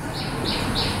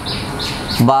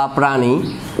বা প্রাণী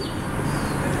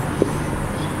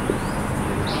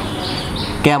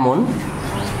কেমন,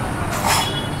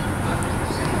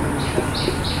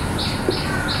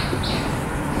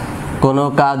 কোনো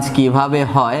কাজ কিভাবে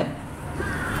হয়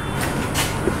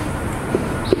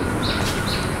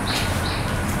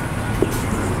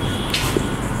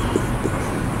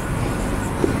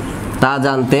তা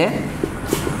জানতে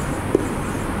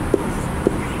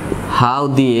হাউ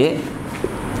দিয়ে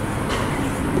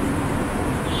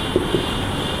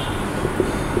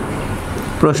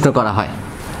প্রশ্ন করা হয়।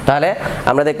 তাহলে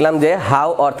আমরা দেখলাম যে হাউ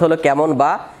অর্থ হলো কেমন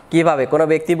বা কিভাবে, কোনো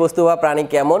ব্যক্তি বস্তু বা প্রাণী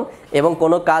কেমন এবং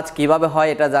কোনো কাজ কিভাবে হয়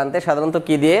এটা জানতে সাধারণত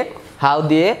কি দিয়ে, হাউ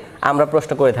দিয়ে আমরা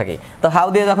প্রশ্ন করে থাকি। তো হাউ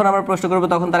দিয়ে যখন আমরা প্রশ্ন করব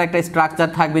তখন তার একটা স্ট্রাকচার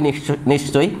থাকবে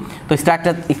নিশ্চয়ই। তো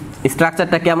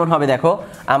স্ট্রাকচারটা কেমন হবে দেখো,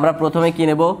 আমরা প্রথমে কি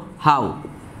নেব হাউ,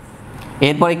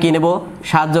 এরপরে কি নেব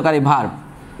সাহায্যকারী ভার্ব,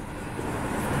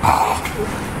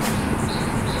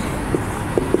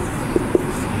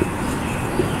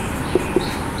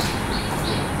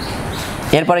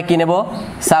 এরপরে কি নেব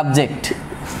সাবজেক্ট,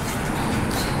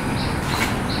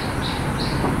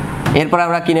 এরপর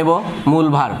আমরা কি নেব মূল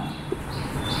ভার্ব,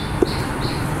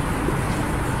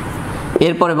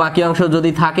 এরপরে বাকি অংশ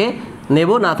যদি থাকে নেব,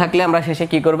 না থাকলে আমরা শেষে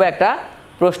কি করব একটা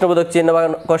প্রশ্নবোধক চিহ্ন বা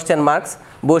কোশ্চেন মার্কস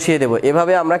বসিয়ে দেব।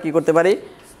 এভাবে আমরা কি করতে পারি,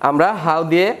 আমরা হাউ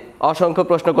দিয়ে অসংখ্য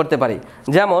প্রশ্ন করতে পারি।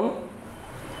 যেমন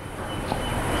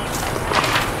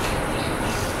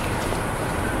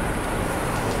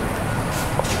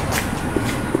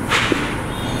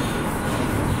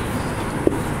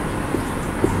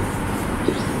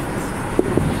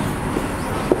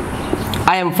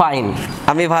আই এম ফাইন,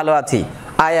 আমি ভালো আছি।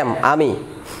 আই এম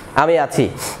আমি আছি।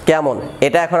 কেমন,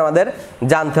 এটা এখন আমাদের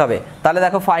জানতে হবে। তাহলে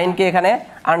দেখো ফাইনকে এখানে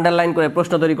আন্ডারলাইন করে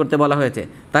প্রশ্ন তৈরি করতে বলা হয়েছে।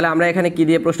 তাহলে আমরা এখানে কি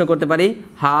দিয়ে প্রশ্ন করতে পারি,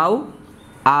 হাউ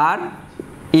আর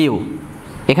ইউ।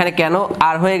 এখানে কেন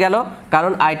আর হয়ে গেল,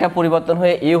 কারণ আইটা পরিবর্তন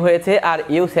হয়ে ইউ হয়েছে are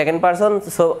you second person,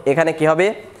 so এখানে কি হবে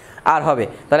আর হবে।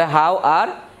 তাহলে how are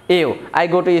you. I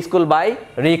go to school by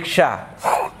rickshaw.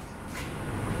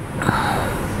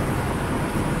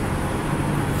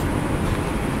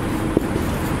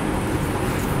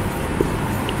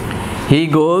 He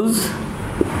goes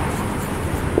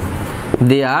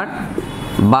there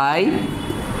by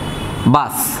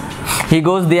bus. He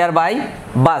goes there by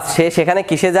bus. সে সেখানে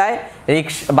কিসে যায়,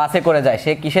 বাসে করে যায়।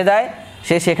 সে কিসে যায়,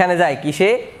 সে সেখানে যায় কিসে,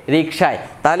 রিকশায়।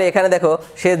 তাহলে এখানে দেখো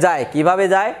সে যায় কিভাবে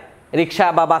যায়, রিকশা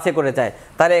বা বাসে করে যায়।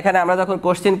 তাহলে এখানে আমরা যখন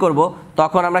কোশ্চেন করব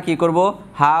তখন আমরা কি করব,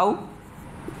 হাউ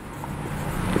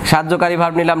সাহায্যকারী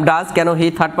ভার্ব নিলাম ডাজ, কেন he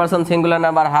third person singular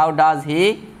number, how does he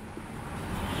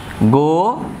go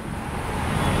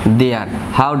there,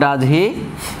 how does he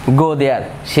গো দেয়ার,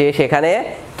 সে সেখানে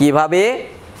কিভাবে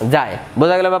যায়।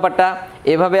 বোঝা গেল ব্যাপারটা।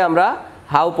 এভাবে আমরা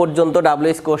হাউ পর্যন্ত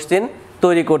ডাব্লিউএস কোশ্চেন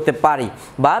তৈরি করতে পারি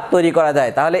বা তৈরি করা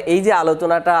যায়। তাহলে এই যে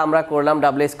আলোচনাটা আমরা করলাম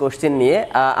ডাব্লিউএস কোশ্চেন নিয়ে,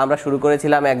 আমরা শুরু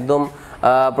করেছিলাম একদম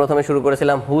প্রথমে শুরু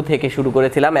করেছিলাম হু থেকে শুরু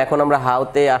করেছিলাম, এখন আমরা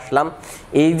হাউতে আসলাম।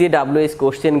 এই যে ডাব্লিউএস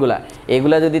কোশ্চেনগুলো,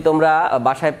 এগুলো যদি তোমরা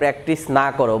বাসায় প্র্যাকটিস না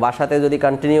করো, বাসাতে যদি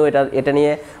কন্টিনিউ এটা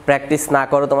নিয়ে প্র্যাকটিস না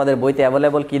করো, তোমাদের বইতে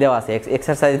অ্যাভেলেবল কী দেওয়া আছে,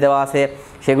 এক্সারসাইজ দেওয়া আছে,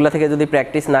 সেগুলো থেকে যদি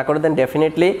প্র্যাকটিস না করো দেন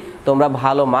ডেফিনেটলি তোমরা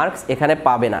ভালো মার্কস এখানে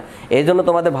পাবে না। এই জন্য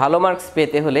তোমাদের ভালো মার্কস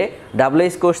পেতে হলে,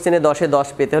 ডাব্লিউএস কোশ্চেনে 10-এ 10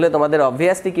 পেতে হলে তোমাদের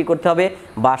অবভিয়াসলি কী করতে হবে,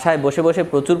 বাসায় বসে বসে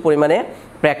প্রচুর পরিমাণে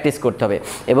প্র্যাকটিস করতে হবে।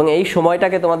 এবং এই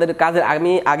সময়টাকে তোমাদের কাজের,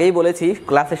 আমি আগেই বলেছি,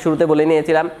 ক্লাসের শুরুতে বলে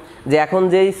নিয়েছিলাম যে এখন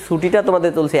যেই ছুটিটা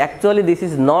তোমাদের চলছে, actually this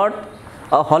is not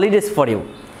a holidays for you.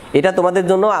 এটা তোমাদের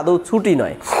জন্য আদৌ ছুটি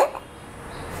নয়,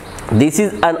 this is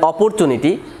an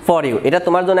opportunity for you. এটা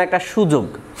তোমার জন্য একটা সুযোগ।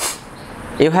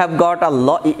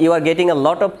 You are getting a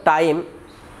lot of time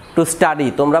to study.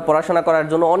 তোমরা পড়াশোনা করার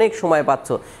জন্য অনেক সময় পাচ্ছ।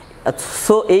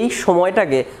 সো এই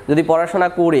সময়টাকে যদি পড়াশোনা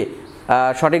করে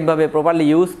সঠিকভাবে প্রপারলি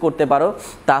ইউজ করতে পারো,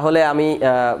 তাহলে আমি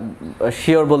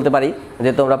শিওর বলতে পারি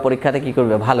যে তোমরা পরীক্ষাতে কী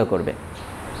করবে, ভালো করবে।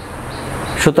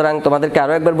 সুতরাং তোমাদেরকে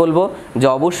আরও একবার বলবো যে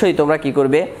অবশ্যই তোমরা কি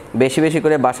করবে, বেশি বেশি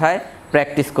করে বাসায়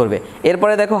প্র্যাকটিস করবে।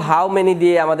 এরপরে দেখো হাউ মেনি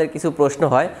দিয়ে আমাদের কিছু প্রশ্ন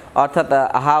হয়, অর্থাৎ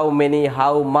হাউ মেনি,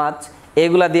 হাউ মাচ,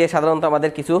 এগুলা দিয়ে সাধারণত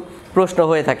আমাদের কিছু প্রশ্ন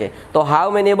হয়ে থাকে। তো হাউ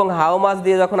মেনি এবং হাউ মাচ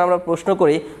দিয়ে যখন আমরা প্রশ্ন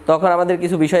করি তখন আমাদের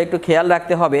কিছু বিষয় একটু খেয়াল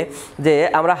রাখতে হবে যে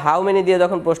আমরা হাউ মেনি দিয়ে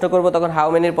যখন প্রশ্ন করব তখন হাউ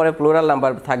মেনির পরে প্লুরাল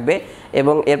নাম্বার থাকবে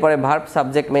এবং এরপরে ভার্ব,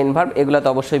 সাবজেক্ট, মেইন ভার্ব এগুলো তো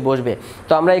অবশ্যই বসবে।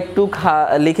 তো আমরা একটু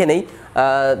লিখে নেই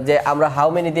যে আমরা হাউ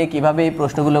মেনি দিয়ে কীভাবে এই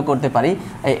প্রশ্নগুলো করতে পারি।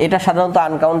 এটা সাধারণত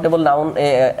আনকাউন্টেবল নাউন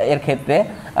এর ক্ষেত্রে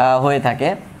হয়ে থাকে,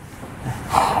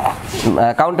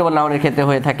 কাউন্টেবল নাউনের ক্ষেত্রে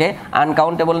হয়ে থাকে।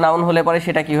 আনকাউন্টেবল নাউন হলে পরে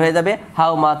সেটা কি হয়ে যাবে,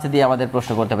 হাউ মাচ দিয়ে আমাদের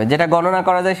প্রশ্ন করতে হবে। যেটা গণনা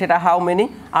করা যায় সেটা হাউ মেনি,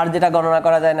 আর যেটা গণনা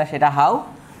করা যায় না সেটা হাউ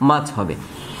মাচ হবে।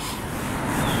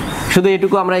 শুধু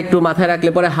এটুকু আমরা একটু মাথায় রাখলে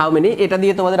পরে হাউ মেনি, এটা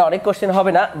দিয়ে তোমাদের অনেক কোশ্চেন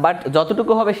হবে না, বাট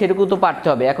যতটুকু হবে সেটুকু তো পারতে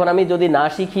হবে। এখন আমি যদি না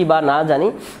শিখি বা না জানি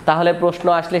তাহলে প্রশ্ন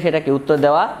আসলে সেটাকে উত্তর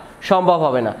দেওয়া সম্ভব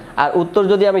হবে না। আর উত্তর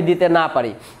যদি আমি দিতে না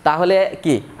পারি তাহলে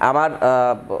কি আমার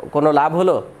কোনো লাভ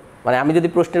হলো? মানে আমি যদি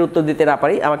প্রশ্নের উত্তর দিতে না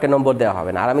পারি আমাকে নম্বর দেওয়া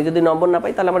হবে না, আর আমি যদি নম্বর না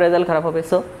পাই তাহলে আমার রেজাল্ট খারাপ হবে।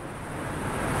 সো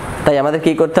তাই আমাদের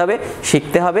কি করতে হবে,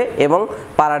 শিখতে হবে এবং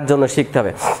পারার জন্য শিখতে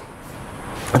হবে।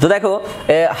 তো দেখো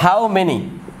হাউ মেনি,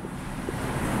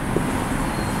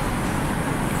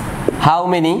 হাউ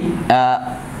মেনি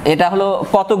এটা হলো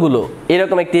কতগুলো,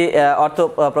 এরকম একটি অর্থ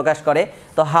প্রকাশ করে।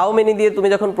 তো হাউ মেনি দিয়ে তুমি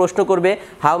যখন প্রশ্ন করবে,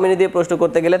 হাউ মেনি দিয়ে প্রশ্ন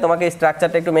করতে গেলে তোমাকে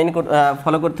স্ট্রাকচারটা একটু মেইন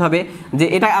ফলো করতে হবে। যে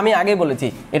এটা আমি আগে বলেছি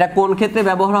এটা কোন ক্ষেত্রে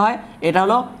ব্যবহার হয়, এটা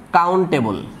হলো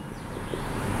কাউন্টেবল।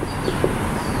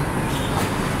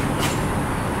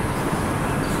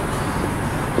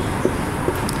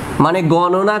 মানে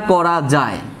গণনা করা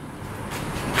যায়,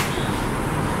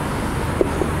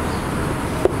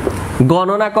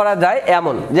 গণনা করা যায়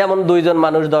এমন, যেমন 2 জন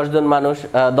মানুষ, 10 জন মানুষ,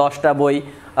 10টা বই,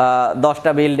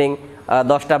 10টা বিল্ডিং,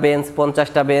 10টা বেঞ্চ,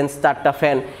 50টা বেঞ্চ, 4টা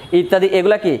ফ্যান ইত্যাদি।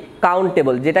 এগুলা কি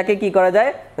কাউন্টেবল, যেটাকে কি করা যায়,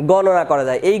 গণনা করা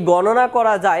যায়। এই গণনা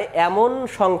করা যায় এমন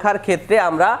সংখ্যার ক্ষেত্রে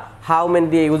আমরা হাউ মেনি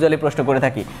দিয়ে ইউজুয়ালি প্রশ্ন করে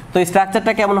থাকি। তো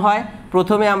স্ট্রাকচারটা কেমন হয়,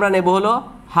 প্রথমে আমরা নেব হলো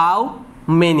হাউ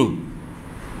মেনি,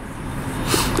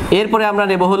 এরপরে আমরা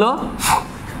নেব হলো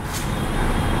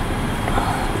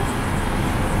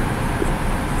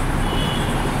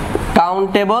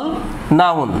কাউন্টেবল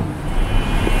নাউন,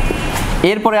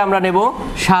 এরপরে আমরা নেব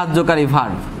সাহায্যকারী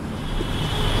ভার্ব,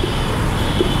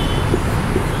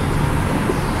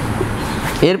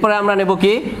 এরপরে আমরা নেব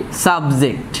কি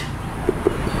সাবজেক্ট,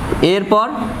 এরপর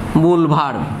মূল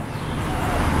ভার্ব,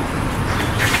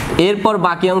 এরপর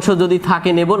বাকি অংশ যদি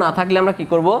থাকে নেব, না থাকলে আমরা কি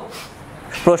করব,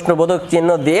 প্রশ্নবোধক চিহ্ন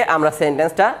দিয়ে আমরা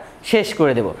সেন্টেন্সটা শেষ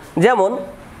করে দেব। যেমন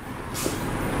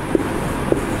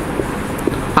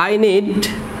I need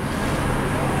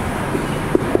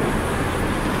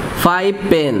 5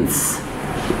 pens,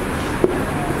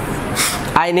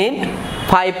 I need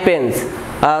 5 pens।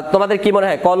 তোমাদের কি মনে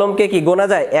হয় কলমকে কি গোনা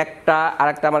যায়? একটা,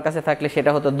 আরেকটা আমার কাছে থাকলে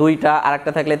সেটা হতো 2টা,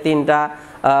 আরেকটা থাকলে 3টা,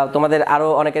 তোমাদের আরো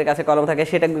অনেকের কাছে কলম থাকে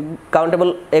সেটা কাউন্টেবল।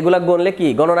 এগুলা গণলে কি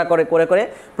গণনা করে করে করে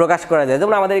প্রকাশ করা যায়।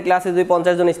 যেমন আমাদের ক্লাসে যদি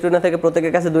 50 জন স্টুডেন্ট থেকে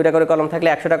প্রত্যেকের কাছে 2টা করে কলম থাকলে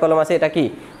 100টা কলম আছে, এটা কি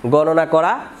গণনা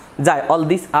করা যায়। All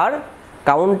this R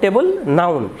countable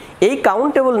noun. এই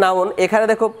কাউন্টেবল নাউন এখানে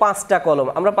দেখো 5টা কলম,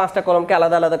 আমরা 5টা কলমকে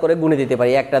আলাদা আলাদা করে গুনে দিতে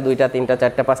পারি, 1টা 2টা 3টা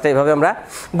 4টা 5টা এইভাবে আমরা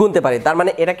গুনতে পারি। তার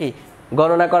মানে এটা কি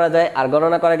গণনা করা যায়, আর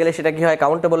গণনা করা গেলে সেটা কি হয়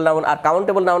কাউন্টেবল নাউন। আর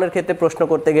কাউন্টেবল নাউনের ক্ষেত্রে প্রশ্ন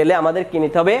করতে গেলে আমাদের কি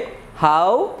নিতে হবে,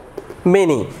 হাউ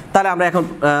মেনি। তাহলে আমরা এখন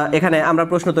এখানে আমরা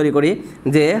প্রশ্ন তৈরি করি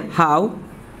যে হাউ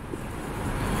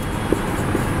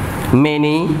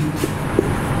মেনি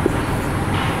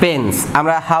পেন্স।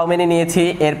 আমরা হাউ মেনি নিয়েছি,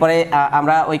 এরপরে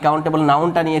আমরা ওই কাউন্টেবল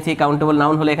নাউনটা নিয়েছি, কাউন্টেবল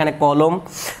নাউন হলে এখানে কলম,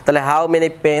 তাহলে হাউ মেনি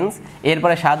পেন্স।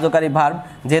 এরপরে সাহায্যকারী ভার্ব,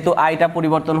 যেহেতু আইটা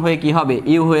পরিবর্তন হয়ে কি হবে,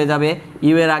 ইউ হয়ে যাবে,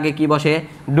 ইউ এর আগে কি বসে,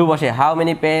 ডু বসে। How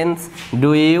many pens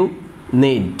do you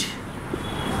need.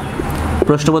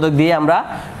 প্রশ্নবোধক দিয়ে আমরা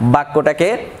বাক্যটাকে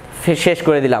শেষ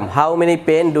করে দিলাম। How many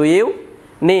pen do you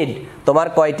need, তোমার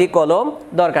কয়টি কলম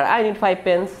দরকার? আই নিড 5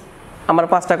 পেন্স, আমার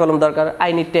 5টা কলম দরকার।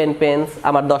 আই নিড 10 পেন্স,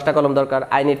 আমার 10টা কলম দরকার।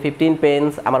 আই নিড 15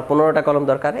 পেন্স, আমার 15টা কলম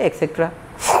দরকার, etcetera.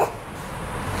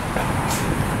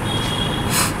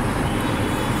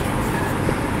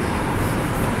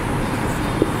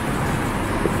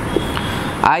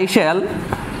 I shall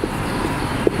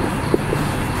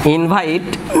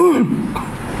invite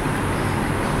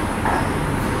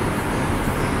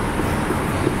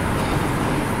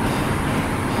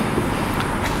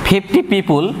 50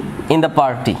 people in the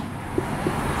party.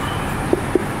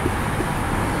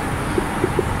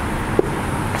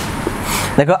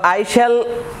 দেখো I shall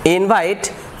invite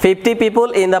 50 people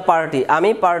in the party, আমি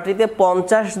পার্টিতে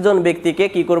 50 জন ব্যক্তিকে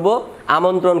কি করব,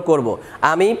 আমন্ত্রণ করব।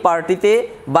 আমি পার্টিতে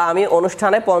বা আমি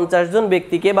অনুষ্ঠানে 50 জন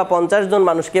ব্যক্তিকে বা 50 জন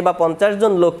মানুষকে বা 50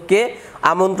 জন লোককে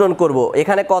আমন্ত্রণ করব।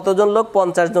 এখানে কতজন লোক?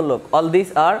 50 জন লোক। All this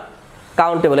R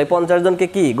countable. এই 50 জনকে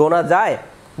কি গোনা যায়?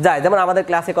 যায়। যেমন আমাদের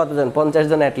ক্লাসে কতজন, 50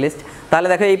 জন অ্যাটলিস্ট। তাহলে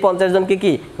দেখো এই 50 জনকে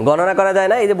কি গণনা করা যায়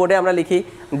না? এই যে বোর্ডে আমরা লিখি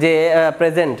যে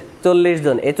প্রেজেন্ট 40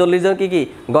 জন, এই 40 জন কি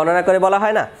গণনা করে বলা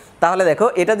হয় না? তাহলে দেখো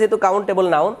এটা যেহেতু কাউন্টেবল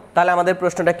নাউন, তাহলে আমাদের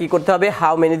প্রশ্নটা কি করতে হবে?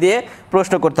 হাউ মেনি দিয়ে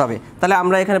প্রশ্ন করতে হবে। তাহলে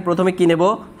আমরা এখানে প্রথমে কি নেব?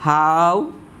 হাউ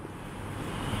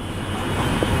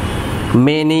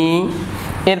মেনি,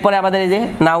 এরপরে আমাদের এই যে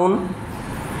noun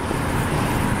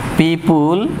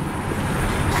people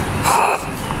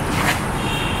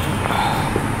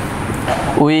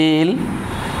will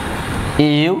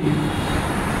you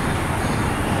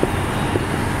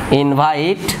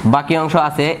invite, বাকি অংশ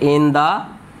আছে in the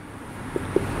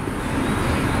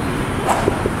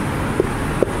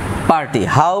party.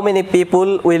 How many people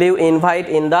will you invite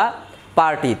in the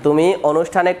party? তুমি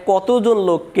অনুষ্ঠানে কতজন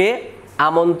লোককে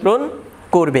আমন্ত্রণ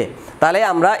করবে? তাহলে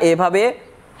আমরা এভাবে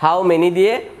হাউ মেনি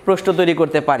দিয়ে প্রশ্ন তৈরি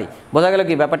করতে পারি। বোঝা গেল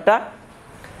কি ব্যাপারটা?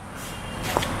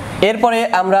 এরপরে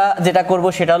আমরা যেটা করব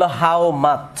সেটা হলো হাউ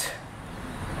মাচ।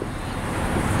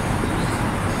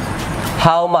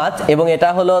 হাউ মাচ, এবং এটা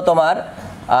হলো তোমার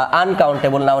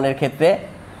আনকাউন্টেবল নাউনের ক্ষেত্রে।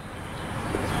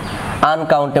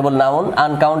 আনকাউন্টেবল নাউন,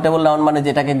 আনকাউন্টেবল নাউন মানে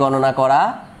যেটাকে গণনা করা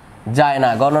যায় না,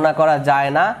 গণনা করা যায়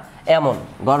না এমন,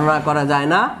 গণনা করা যায়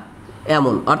না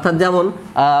এমন। অর্থাৎ যেমন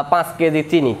 5 কেজি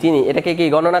চিনি, চিনি এটাকে কি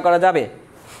গণনা করা যাবে?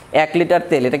 1 লিটার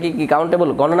তেল, এটা কি কাউন্টেবল,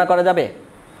 গণনা করা যাবে?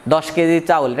 10 কেজি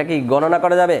চাউল, এটা কি গণনা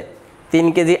করা যাবে? 3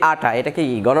 কেজি আটা, এটা কি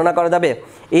গণনা করা যাবে?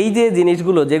 এই যে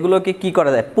জিনিসগুলো যেগুলোকে কি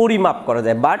করা যায়? পরিমাপ করা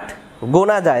যায়, বাট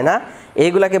গোনা যায় না,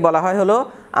 এইগুলাকে বলা হয় হলো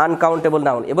আনকাউন্টেবল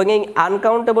নাউন। এবং এই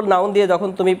আনকাউন্টেবল নাউন দিয়ে যখন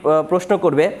তুমি প্রশ্ন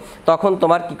করবে তখন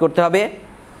তোমার কি করতে হবে?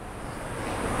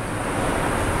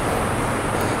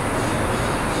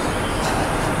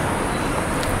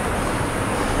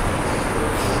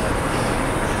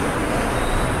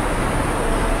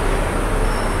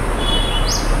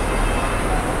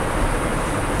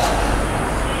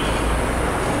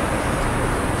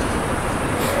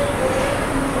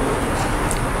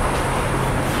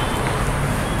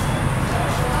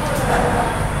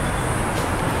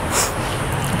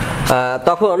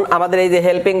 তখন আমাদের এই যে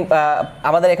হেল্পিং,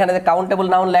 আমাদের এখানে যে কাউন্টেবল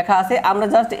নাউন লেখা আছে, আমরা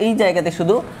জাস্ট এই জায়গাতে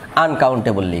শুধু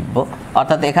আনকাউন্টেবল লিখব।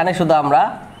 অর্থাৎ এখানে শুধু আমরা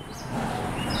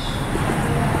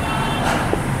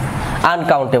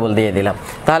আনকাউন্টেবল দিয়ে দিলাম।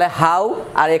 তাহলে হাউ,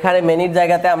 আর এখানে মেনির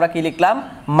জায়গাতে আমরা কি লিখলাম?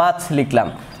 মাছ লিখলাম।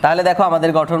 তাহলে দেখো আমাদের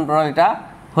গঠন প্রণালীটা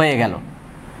হয়ে গেল।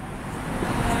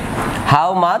 How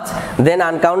much, then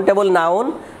uncountable noun,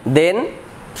 then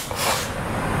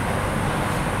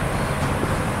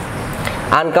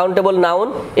uncountable noun,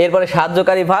 এরপরে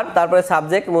সাহায্যকারী ভার্ব, তারপরে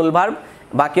সাবজেক্ট, মূল ভার্ব,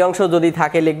 বাকি অংশ যদি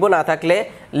থাকে লিখবো, না থাকলে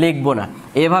লিখবো না।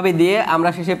 এভাবে দিয়ে আমরা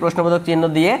শেষে প্রশ্নবোধক চিহ্ন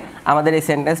দিয়ে আমাদের এই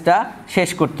সেন্টেন্সটা শেষ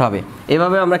করতে হবে।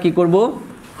 এভাবে আমরা কি করব?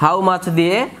 হাউ মাচ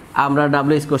দিয়ে আমরা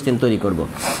ডাব্লিউএইচ কোশ্চেন তৈরি করব।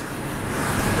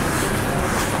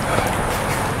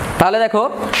 তাহলে দেখো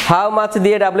হাউ মাচ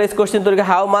দিয়ে ডাব্লিউএইচ কোশ্চেন তৈরি।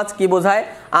 হাউ মাচ কি বোঝায়?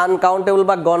 আনকাউন্টেবল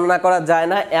বা গণনা করা যায়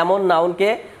না এমন নাউনকে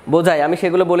বোঝায়। আমি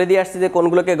সেগুলো বলে দিয়ে আসছি যে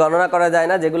কোনগুলোকে গণনা করা যায়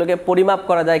না, যেগুলোকে পরিমাপ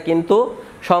করা যায় কিন্তু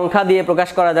সংখ্যা দিয়ে প্রকাশ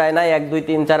করা যায় না, 1 2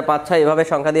 3 4 5 6 এভাবে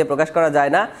সংখ্যা দিয়ে প্রকাশ করা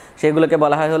যায় না, সেগুলোকে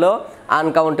বলা হয় হলো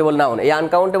আনকাউন্টেবল নাউন। এই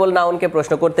আনকাউন্টেবল নাউনকে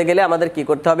প্রশ্ন করতে গেলে আমাদের কি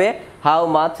করতে হবে? হাউ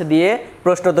মাচ দিয়ে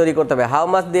প্রশ্ন তৈরি করতে হবে। হাউ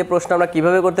মাচ দিয়ে প্রশ্ন আমরা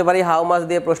কিভাবে করতে পারি? হাউ মাচ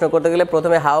দিয়ে প্রশ্ন করতে গেলে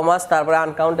প্রথমে হাউ মাচ, তারপরে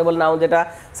আনকাউন্টেবল নাউন যেটা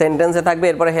সেন্টেন্সে থাকবে,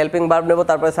 এরপরে হেল্পিং ভার্ব নেব,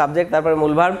 তারপরে সাবজেক্ট, তারপরে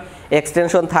মূল ভার্ব,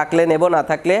 এক্সটেনশন থাকলে নেব, না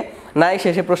থাকলে নাই,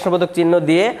 শেষে প্রশ্নবোধক চিহ্ন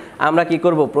দিয়ে আমরা কি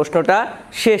করব? প্রশ্নটা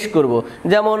শেষ করব।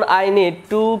 যেমন আই নিড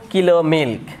 2 কিলো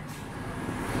মিল্ক।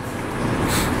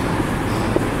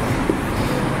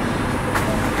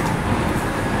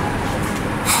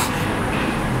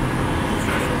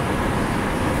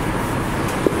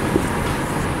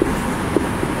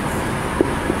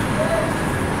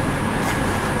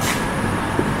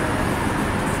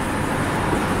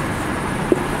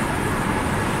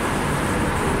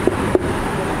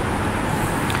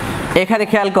 এখানে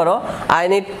খেয়াল করো, আই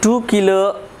নিড 2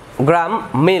 কিলোগ্রাম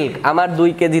মিল্ক, আমার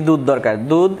 2 কেজি দুধ দরকার।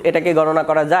 দুধ এটাকে গণনা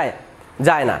করা যায়?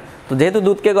 যায় না। তো যেহেতু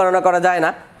দুধকে গণনা করা যায় না,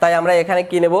 তাই আমরা এখানে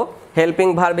কি নেব? Helping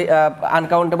verb,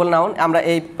 uncountable noun. আমরা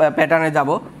এই প্যাটার্নে যাব।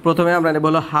 প্রথমে আমরা নেব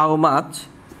হলো হাউ মাচ,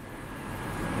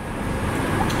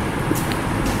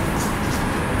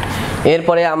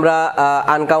 এরপরে আমরা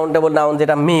আনকাউন্টেবল নাউন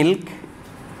যেটা মিল্ক,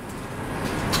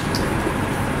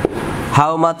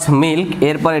 হাউ মাচ মিল্ক,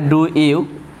 এরপরে do you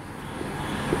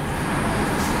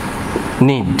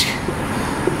need,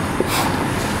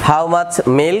 how much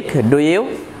milk do you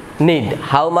need,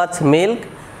 how much milk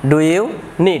do you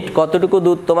need, কতটুকু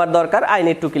দুধ তোমার দরকার? I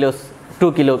need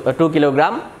 2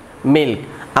 কিলোগ্রাম মিল্ক,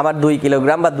 আমার 2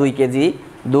 কিলোগ্রাম বা 2 কেজি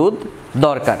দুধ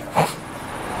দরকার।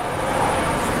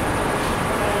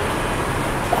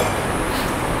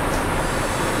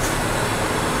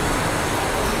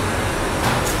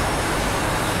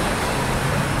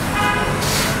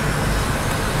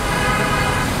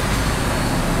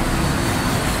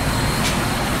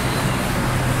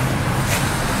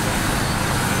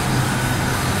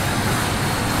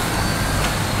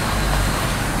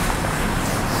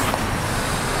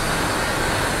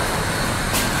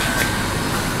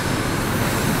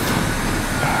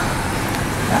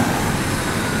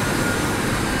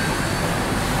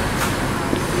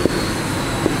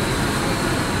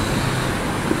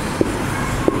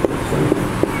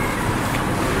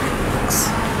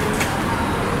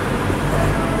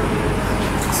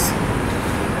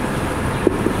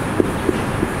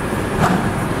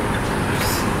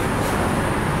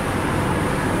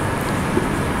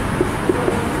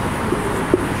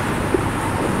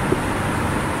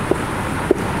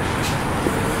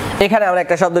 এখানে আমরা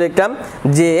একটা শব্দ লিখতাম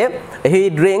যে he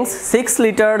drinks 6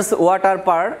 litres water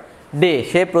per day,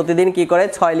 সে প্রতিদিন কি করে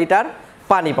 6 লিটার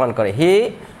পানি পান করে। He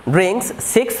drinks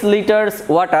 6 litres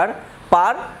water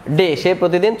per day, সে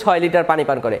প্রতিদিন 6 লিটার পানি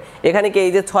পান করে। এখানে কি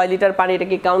এই যে 6 লিটার পানি, এটা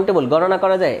কি কাউন্টেবল, গণনা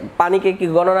করা যায়? পানিকে কি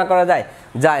গণনা করা যায়?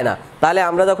 যায় না। তাহলে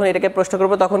আমরা যখন এটাকে প্রশ্ন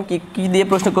করব তখন কি কি দিয়ে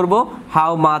প্রশ্ন করব?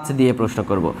 হাউ মাচ দিয়ে প্রশ্ন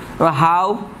করব। How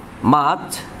much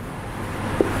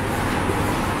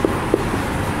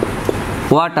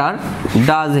water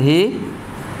does he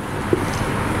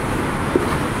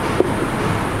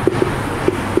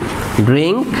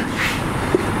drink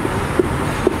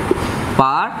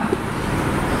per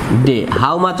day,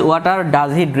 how much water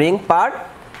does he drink per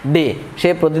day, সে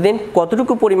প্রতিদিন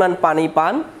কতটুকু পরিমাণ পানি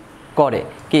পান করে।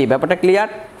 কি ব্যাপারটা ক্লিয়ার?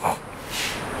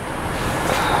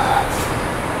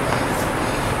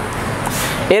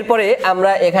 এরপরে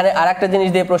আমরা এখানে আরেকটা জিনিস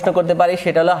দিয়ে প্রশ্ন করতে পারি,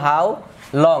 সেটা হলো হাউ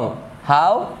লং।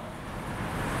 হাউ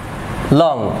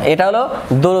লং, এটা হলো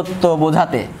দূরত্ব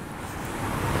বোঝাতে।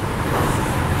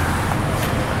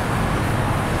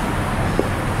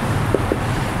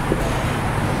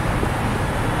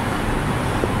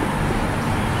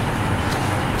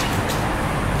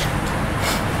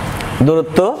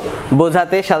 দূরত্ব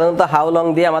বোঝাতে সাধারণত হাউ লং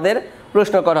দিয়ে আমাদের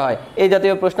প্রশ্ন করা হয়। এই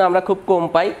জাতীয় প্রশ্ন আমরা খুব কম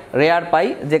পাই, রেয়ার পাই,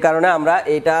 যে কারণে আমরা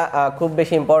এটা খুব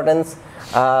বেশি ইম্পর্টেন্স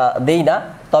দেই না।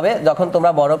 তবে যখন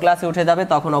তোমরা বড় ক্লাসে উঠে যাবে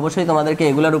তখন অবশ্যই তোমাদেরকে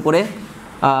এগুলোর উপরে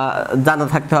জানা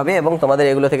থাকতে হবে এবং তোমাদের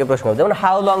এগুলো থেকে প্রশ্ন হবে। যেমন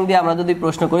হাউ লং দিয়ে আমরা যদি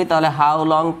প্রশ্ন করি তাহলে how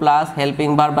long plus helping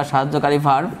verb বা সাহায্যকারী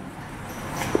ভার্ব,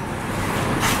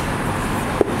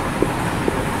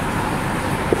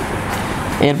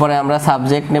 এরপরে আমরা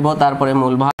সাবজেক্ট নেব, তারপরে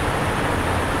মূল ভার্ব।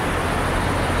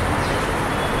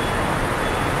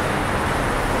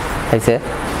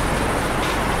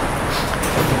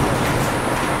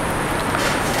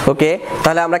 ওকে,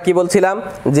 তাহলে আমরা কি বলছিলাম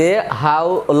যে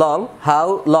how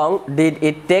long did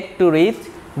it take to reach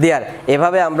দেয়ার।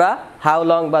 এভাবে আমরা হাউ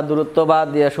লং বা দূরত্ব বা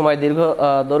সময়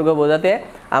দৈর্ঘ্য বোঝাতে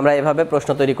আমরা এভাবে প্রশ্ন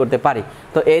তৈরি করতে পারি।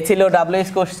 তো এই ছিল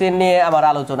WH কোশ্চেন নিয়ে আমার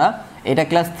আলোচনা। এটা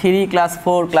ক্লাস 3, ক্লাস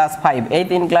 4, ক্লাস 5 এই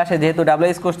 3 ক্লাসে যেহেতু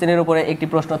WH কোশ্চেনের উপরে একটি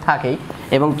প্রশ্ন থাকেই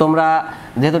এবং তোমরা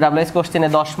যেহেতু WH কোশ্চেনে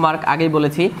 10 মার্ক আগেই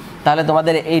বলেছি, তাহলে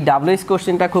তোমাদের এই WH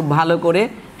কোশ্চেনটা খুব ভালো করে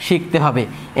শিখতে হবে।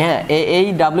 হ্যাঁ, এই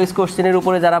WH কোশ্চেনের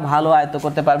উপরে যারা ভালো আয়ত্ত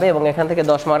করতে পারবে এবং এখান থেকে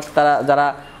 10 মার্ক তারা যারা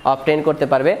অবটেইন করতে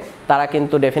পারবে তারা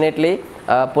কিন্তু ডেফিনেটলি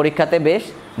পরীক্ষাতে বেশ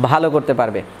ভালো করতে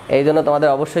পারবে। এই জন্য তোমাদের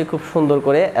অবশ্যই খুব সুন্দর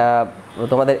করে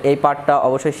তোমাদের এই পার্টটা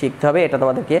অবশ্যই শিখতে হবে, এটা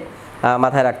তোমাদেরকে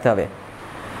মাথায় রাখতে হবে।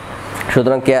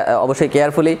 সুতরাং অবশ্যই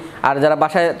কেয়ারফুলি। আর যারা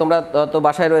বাসায়, তোমরা তো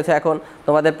বাসায় রয়েছে এখন,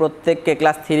 তোমাদের প্রত্যেককে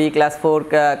ক্লাস 3, ক্লাস 4,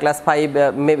 ক্লাস 5,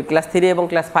 ক্লাস 3 এবং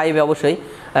ক্লাস 5 অবশ্যই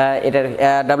এটার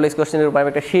WH কোশ্চেনের উপর আমি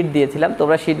একটা শিট দিয়েছিলাম,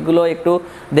 তোমরা শিটগুলো একটু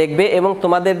দেখবে এবং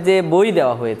তোমাদের যে বই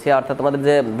দেওয়া হয়েছে অর্থাৎ তোমাদের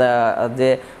যে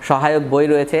সহায়ক বই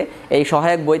রয়েছে, এই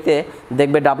সহায়ক বইতে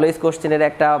দেখবে WH কোশ্চেনের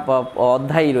একটা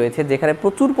অধ্যায় রয়েছে যেখানে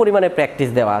প্রচুর পরিমাণে প্র্যাকটিস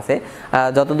দেওয়া আছে।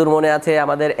 যতদূর মনে আছে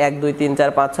আমাদের 1, 2, 3,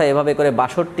 4, 5, 6 এভাবে করে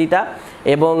 62টা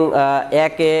এবং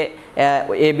 1-এ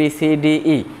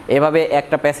ABCDE এভাবে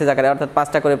একটা প্যাসেজ আকারে অর্থাৎ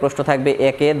 5টা করে প্রশ্ন থাকবে,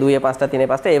 1-এ, 2-এ 5টা, 3-এ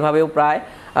 5টা, এভাবেও প্রায়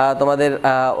তোমাদের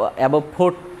অ্যাবভ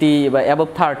 40 বা অ্যাবভ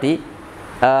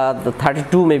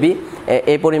 32 মেবি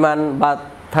এই পরিমাণ বা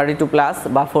 32 প্লাস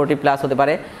বা 40 প্লাস হতে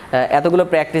পারে, এতগুলো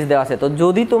প্র্যাকটিস দেওয়া আছে। তো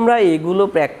যদি তোমরা এইগুলো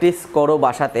প্র্যাকটিস করো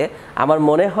বাসাতে, আমার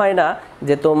মনে হয় না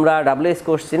যে তোমরা WH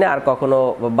কোশ্চেনে আর কখনো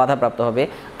বাধাপ্রাপ্ত হবে।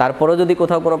 তারপরেও যদি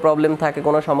কোথাও কোনো প্রবলেম থাকে,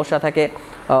 কোনো সমস্যা থাকে,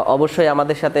 অবশ্যই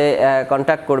আমাদের সাথে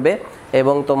কন্ট্যাক্ট করবে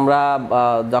এবং তোমরা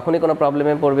যখনই কোনো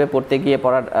প্রবলেমে পড়তে গিয়ে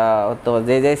পড়ার তো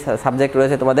যে সাবজেক্ট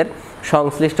রয়েছে তোমাদের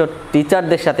সংশ্লিষ্ট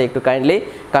টিচারদের সাথে একটু কাইন্ডলি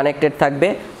কানেক্টেড থাকবে,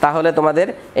 তাহলে তোমাদের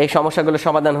এই সমস্যাগুলো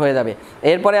সমাধান হয়ে যাবে।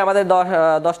 এরপরে আমাদের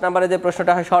 10 নম্বরে যে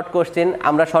প্রশ্নটা হয় শর্ট কোশ্চেন,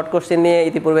 আমরা শর্ট কোশ্চেন নিয়ে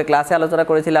ইতিপূর্বে ক্লাসে আলোচনা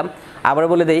করেছিলাম। আবার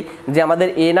বলে দেই যে আমাদের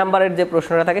A নাম্বারের যে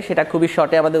প্রশ্নটা থাকে সেটা খুবই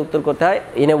শর্টে আমাদের উত্তর করতে হয়,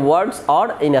 in a words or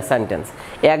in a sentence,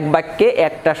 এক বাক্যে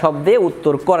একটা শব্দে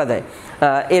উত্তর করা যায়,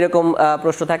 এরকম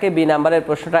প্রশ্ন থাকে। B নাম্বারের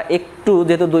প্রশ্নটা একটু,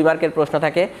 যেহেতু 2 মার্কের প্রশ্ন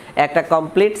থাকে, একটা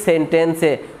কমপ্লিট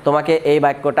সেন্টেন্সে তোমাকে এই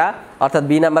বাক্যটা অর্থাৎ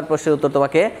B নাম্বার প্রশ্নের উত্তর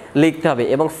তোমাকে লিখতে হবে।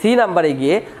 এবং C নাম্বারে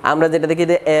গিয়ে আমরা যেটা দেখি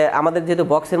যে আমাদের যেহেতু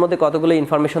বক্সের মধ্যে কতগুলো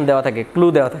ইনফরমেশন দেওয়া থাকে, ক্লু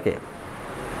দেওয়া থাকে,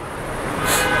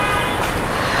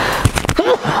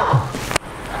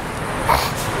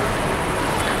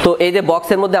 তো এই যে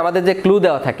বক্সের মধ্যে আমাদের যে ক্লু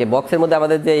দেওয়া থাকে, বক্সের মধ্যে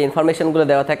আমাদের যে ইনফরমেশনগুলো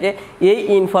দেওয়া থাকে, এই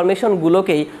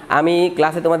ইনফরমেশনগুলোকেই আমি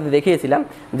ক্লাসে তোমাদের দেখিয়েছিলাম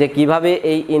যে কিভাবে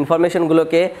এই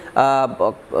ইনফরমেশনগুলোকে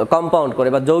কম্পাউন্ড করে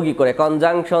বা যৌগিক করে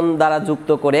কনজাংশন দ্বারা যুক্ত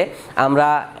করে আমরা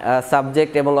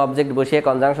সাবজেক্ট এবং অবজেক্ট বসিয়ে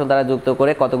কনজাংশন দ্বারা যুক্ত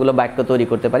করে কতগুলো বাক্য তৈরি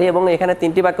করতে পারি। এবং এখানে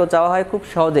 3টি বাক্য চাওয়া হয় খুব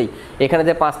সহজেই। এখানে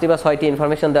যে 5টি বা 6টি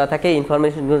ইনফরমেশন দেওয়া থাকে,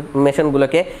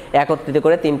 ইনফরমেশনগুলোকে একত্রিত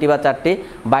করে 3টি বা 4টি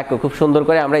বাক্য খুব সুন্দর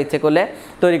করে আমরা ইচ্ছে করলে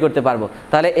তৈরি করতে পারবো।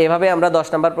 তাহলে এভাবে আমরা 10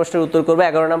 নম্বর প্রশ্নের উত্তর করবো।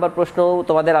 11 নম্বর প্রশ্নও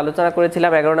তোমাদের আলোচনা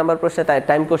করেছিলাম। 11 নম্বর প্রশ্নে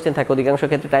টাইম কোশ্চেন থাকে, অধিকাংশ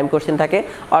ক্ষেত্রে টাইম কোশ্চেন থাকে,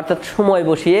 অর্থাৎ সময়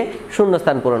বসিয়ে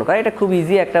শূন্যস্থান পূরণ করা। এটা খুব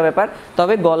ইজি একটা ব্যাপার,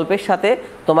 তবে গল্পের সাথে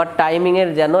তোমার টাইমিংয়ের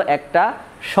যেন একটা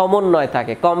সমন্বয়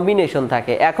থাকে, কম্বিনেশন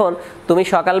থাকে। এখন তুমি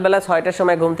সকালবেলা 6টার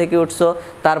সময় ঘুম থেকে উঠছো,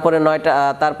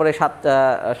 তারপরে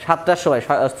 7টার সময়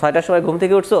 6টার সময় ঘুম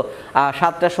থেকে উঠছো, আর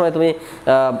 7টার সময় তুমি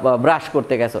ব্রাশ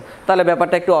করতে গেছো, তাহলে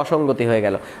ব্যাপারটা একটু অসঙ্গতি হয়ে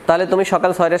গেল। তাহলে তুমি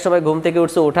সকাল 6টার সময় ঘুম থেকে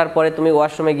উঠছো, ওঠার পরে তুমি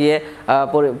ওয়াশরুমে গিয়ে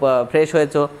ফ্রেশ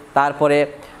হয়েছো, তারপরে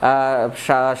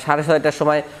 6:30টার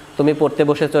সময় তুমি পড়তে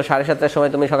বসেছো, 7:30টার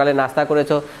সময় তুমি সকালে নাস্তা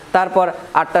করেছো, তারপর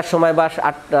 8টার সময় বা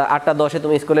 8টা 10-এ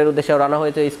তুমি স্কুলের উদ্দেশ্যে রওনা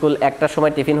হয়েছো, স্কুল 1টার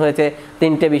সময় টিফিন হয়েছে,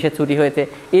 3টে 20-এ ছুটি হয়েছে।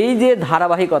 এই যে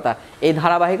ধারাবাহিকতা, এই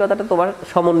ধারাবাহিকতাটা তোমার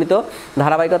সমন্বিত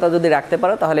ধারাবাহিকতা যদি রাখতে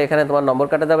পারো, তাহলে এখানে তোমার নম্বর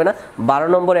কাটা যাবে না। 12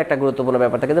 নম্বরে একটা গুরুত্বপূর্ণ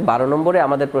ব্যাপার থাকে যে 12 নম্বরে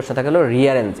আমাদের প্রশ্ন থাকে হলো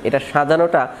রিঅ্যারেঞ্জ। এটা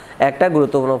সাজানোটা একটা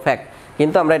গুরুত্বপূর্ণ ফ্যাক্ট,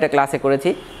 কিন্তু আমরা এটা ক্লাসে করেছি।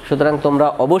 সুতরাং তোমরা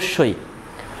অবশ্যই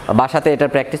বাসাতে এটা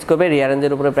প্র্যাকটিস করবে,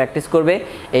 রিঅ্যারেঞ্জের উপরে প্র্যাকটিস করবে।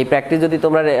 এই প্র্যাকটিস যদি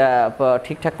তোমরা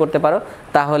ঠিকঠাক করতে পারো,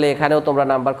 তাহলে এখানেও তোমরা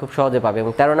নাম্বার খুব সহজে পাবে।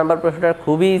 এবং 13 নম্বর প্রশ্নটা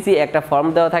খুবই ইজি। একটা ফর্ম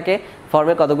দেওয়া থাকে,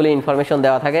 ফর্মে কতগুলি ইনফরমেশন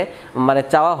দেওয়া থাকে, মানে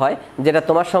চাওয়া হয় যেটা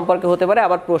তোমার সম্পর্কে হতে পারে।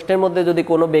 আবার প্রশ্নের মধ্যে যদি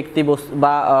কোনো ব্যক্তি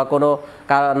বা কোনো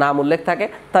নাম উল্লেখ থাকে,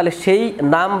 তাহলে সেই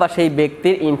নাম বা সেই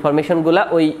ব্যক্তির ইনফরমেশনগুলো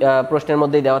ওই প্রশ্নের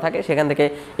মধ্যেই দেওয়া থাকে। সেখান থেকে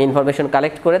ইনফরমেশন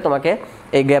কালেক্ট করে তোমাকে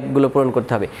এই গ্যাপগুলো পূরণ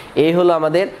করতে হবে। এই হলো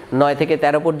আমাদের 9 থেকে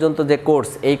 13 পর্যন্ত যে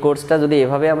কোর্স। এই কোর্সটা যদি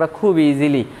এভাবে আমরা খুব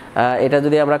ইজিলি এটা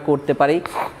যদি আমরা করতে পারি,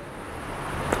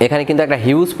 এখানে কিন্তু একটা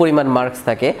হিউজ পরিমাণ মার্কস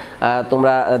থাকে।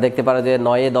 তোমরা দেখতে পারো যে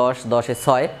 9-এ 10, 10-এ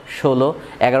 6, 16,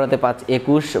 11-তে 5,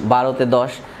 21, 12-তে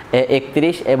 10,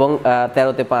 31 এবং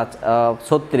 13-তে 5,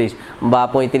 36 বা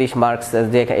 35 মার্কস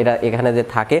যে এখানে যে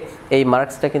থাকে, এই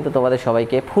মার্কসটা কিন্তু তোমাদের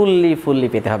সবাইকে ফুললি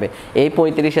পেতে হবে। এই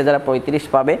 35-এ যারা 35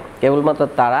 পাবে, কেবলমাত্র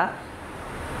তারা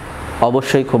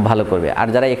অবশ্যই খুব ভালো করবে। আর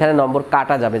যারা এখানে নম্বর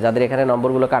কাটা যাবে, যাদের এখানে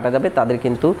নম্বরগুলো কাটা যাবে, তাদের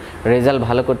কিন্তু রেজাল্ট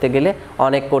ভালো করতে গেলে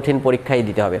অনেক কঠিন পরীক্ষাই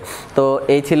দিতে হবে। তো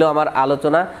এই ছিল আমার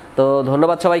আলোচনা। তো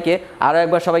ধন্যবাদ সবাইকে। আরও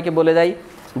একবার সবাইকে বলে যাই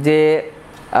যে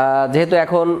যেহেতু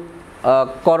এখন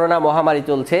করোনা মহামারী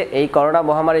চলছে, এই করোনা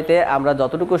মহামারীতে আমরা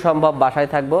যতটুকু সম্ভব বাসায়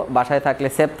থাকবো, বাসায় থাকলে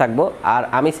সেফ থাকবো। আর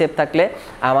আমি সেফ থাকলে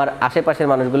আমার আশেপাশের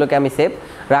মানুষগুলোকে আমি সেফ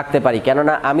রাখতে পারি।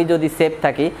 কেননা আমি যদি সেফ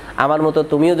থাকি, আমার মতো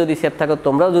তুমিও যদি সেফ থাকো,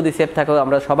 তোমরাও যদি সেফ থাকো,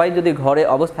 আমরা সবাই যদি ঘরে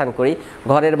অবস্থান করি,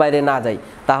 ঘরের বাইরে না যাই,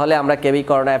 তাহলে আমরা কেউই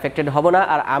করোনা এফেক্টেড হব না।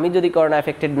 আর আমি যদি করোনা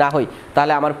এফেক্টেড না হই,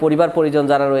 তাহলে আমার পরিবার পরিজন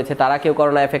যারা রয়েছে তারা কেউ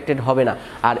করোনা এফেক্টেড হবে না।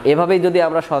 আর এভাবেই যদি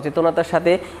আমরা সচেতনতার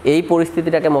সাথে এই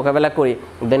পরিস্থিতিটাকে মোকাবেলা করি,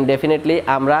 দেন ডেফিনেটলি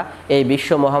আমরা এই বিশ্ব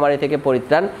মহামারী থেকে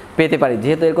পরিত্রাণ পেতে পারি।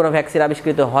 যেহেতু এর কোনো ভ্যাকসিন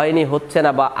আবিষ্কৃত হয়নি, হচ্ছে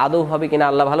না, বা আদৌ হবে কিনা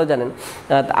আল্লাহ ভালো জানেন।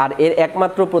 আর এর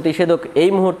একমাত্র প্রতিষেধক এই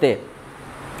মুহূর্তে,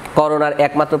 করোনার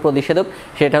একমাত্র প্রতিষেধক,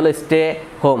 সেটা হলো স্টে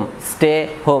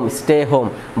হোম।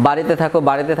 বাড়িতে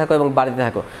থাকো এবং বাড়িতে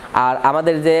থাকো। আর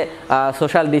আমাদের যে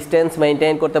সোশ্যাল ডিস্টেন্স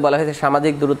মেনটেন করতে বলা হয়েছে,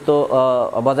 সামাজিক দূরত্ব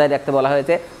বজায় রাখতে বলা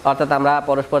হয়েছে, অর্থাৎ আমরা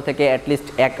পরস্পর থেকে অ্যাটলিস্ট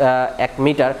 1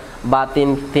 মিটার বা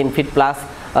 3 ফিট প্লাস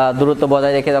দূরত্ব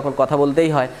বজায় রেখে যখন কথা বলতেই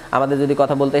হয়, আমাদের যদি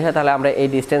কথা বলতেই হয়, তাহলে আমরা এই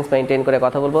ডিস্টেন্স মেনটেন করে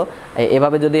কথা বলবো।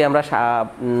 এভাবে যদি আমরা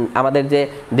আমাদের যে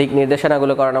দিক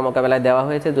নির্দেশনাগুলো করোনা মোকাবেলায় দেওয়া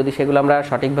হয়েছে, যদি সেগুলো আমরা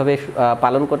সঠিকভাবে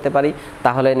পালন করতে পারি,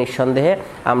 তাহলে নিঃসন্দেহে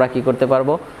আমরা কি করতে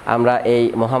পারবো, আমরা এই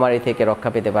মহামারী থেকে রক্ষা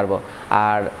পেতে পারবো।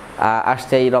 আর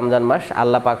আসছে এই রমজান মাস,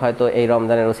 আল্লাহ পাক হয়তো এই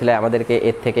রমজানের উসিলায় আমাদেরকে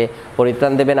এর থেকে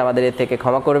পরিত্রাণ দেবেন, আমাদের এর থেকে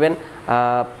ক্ষমা করবেন।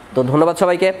 তো ধন্যবাদ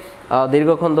সবাইকে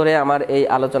দীর্ঘক্ষণ ধরে আমার এই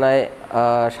আলোচনায়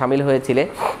সামিল হয়েছিলে,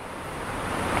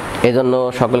 এজন্য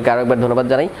সকলকে আরও একবার ধন্যবাদ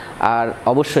জানাই। আর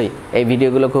অবশ্যই এই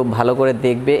ভিডিওগুলো খুব ভালো করে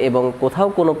দেখবে, এবং কোথাও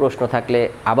কোনো প্রশ্ন থাকলে,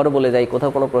 আবারও বলে যাই,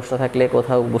 কোথাও কোনো প্রশ্ন থাকলে,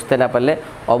 কোথাও বুঝতে না পারলে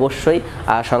অবশ্যই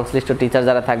সংশ্লিষ্ট টিচার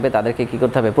যারা থাকবে তাদেরকে কী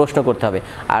করতে হবে, প্রশ্ন করতে হবে।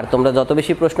 আর তোমরা যত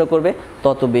বেশি প্রশ্ন করবে,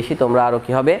 তত বেশি তোমরা আরও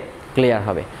কী হবে, ক্লিয়ার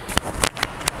হবে।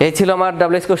 এই ছিল আমার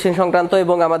ডাব্লিউএস কোশ্চেন সংক্রান্ত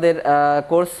এবং আমাদের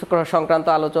কোর্স সংক্রান্ত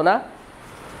আলোচনা।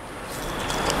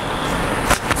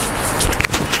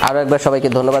 আরও একবার সবাইকে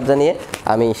ধন্যবাদ জানিয়ে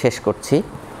আমি শেষ করছি।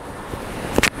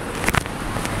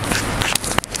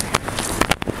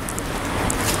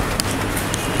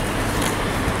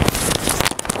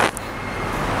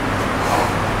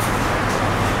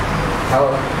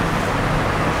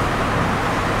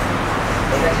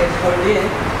 এটা শেষ করে দিয়ে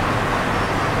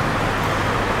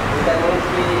এটা মনে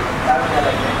কি তার দেয়া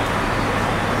লাগবে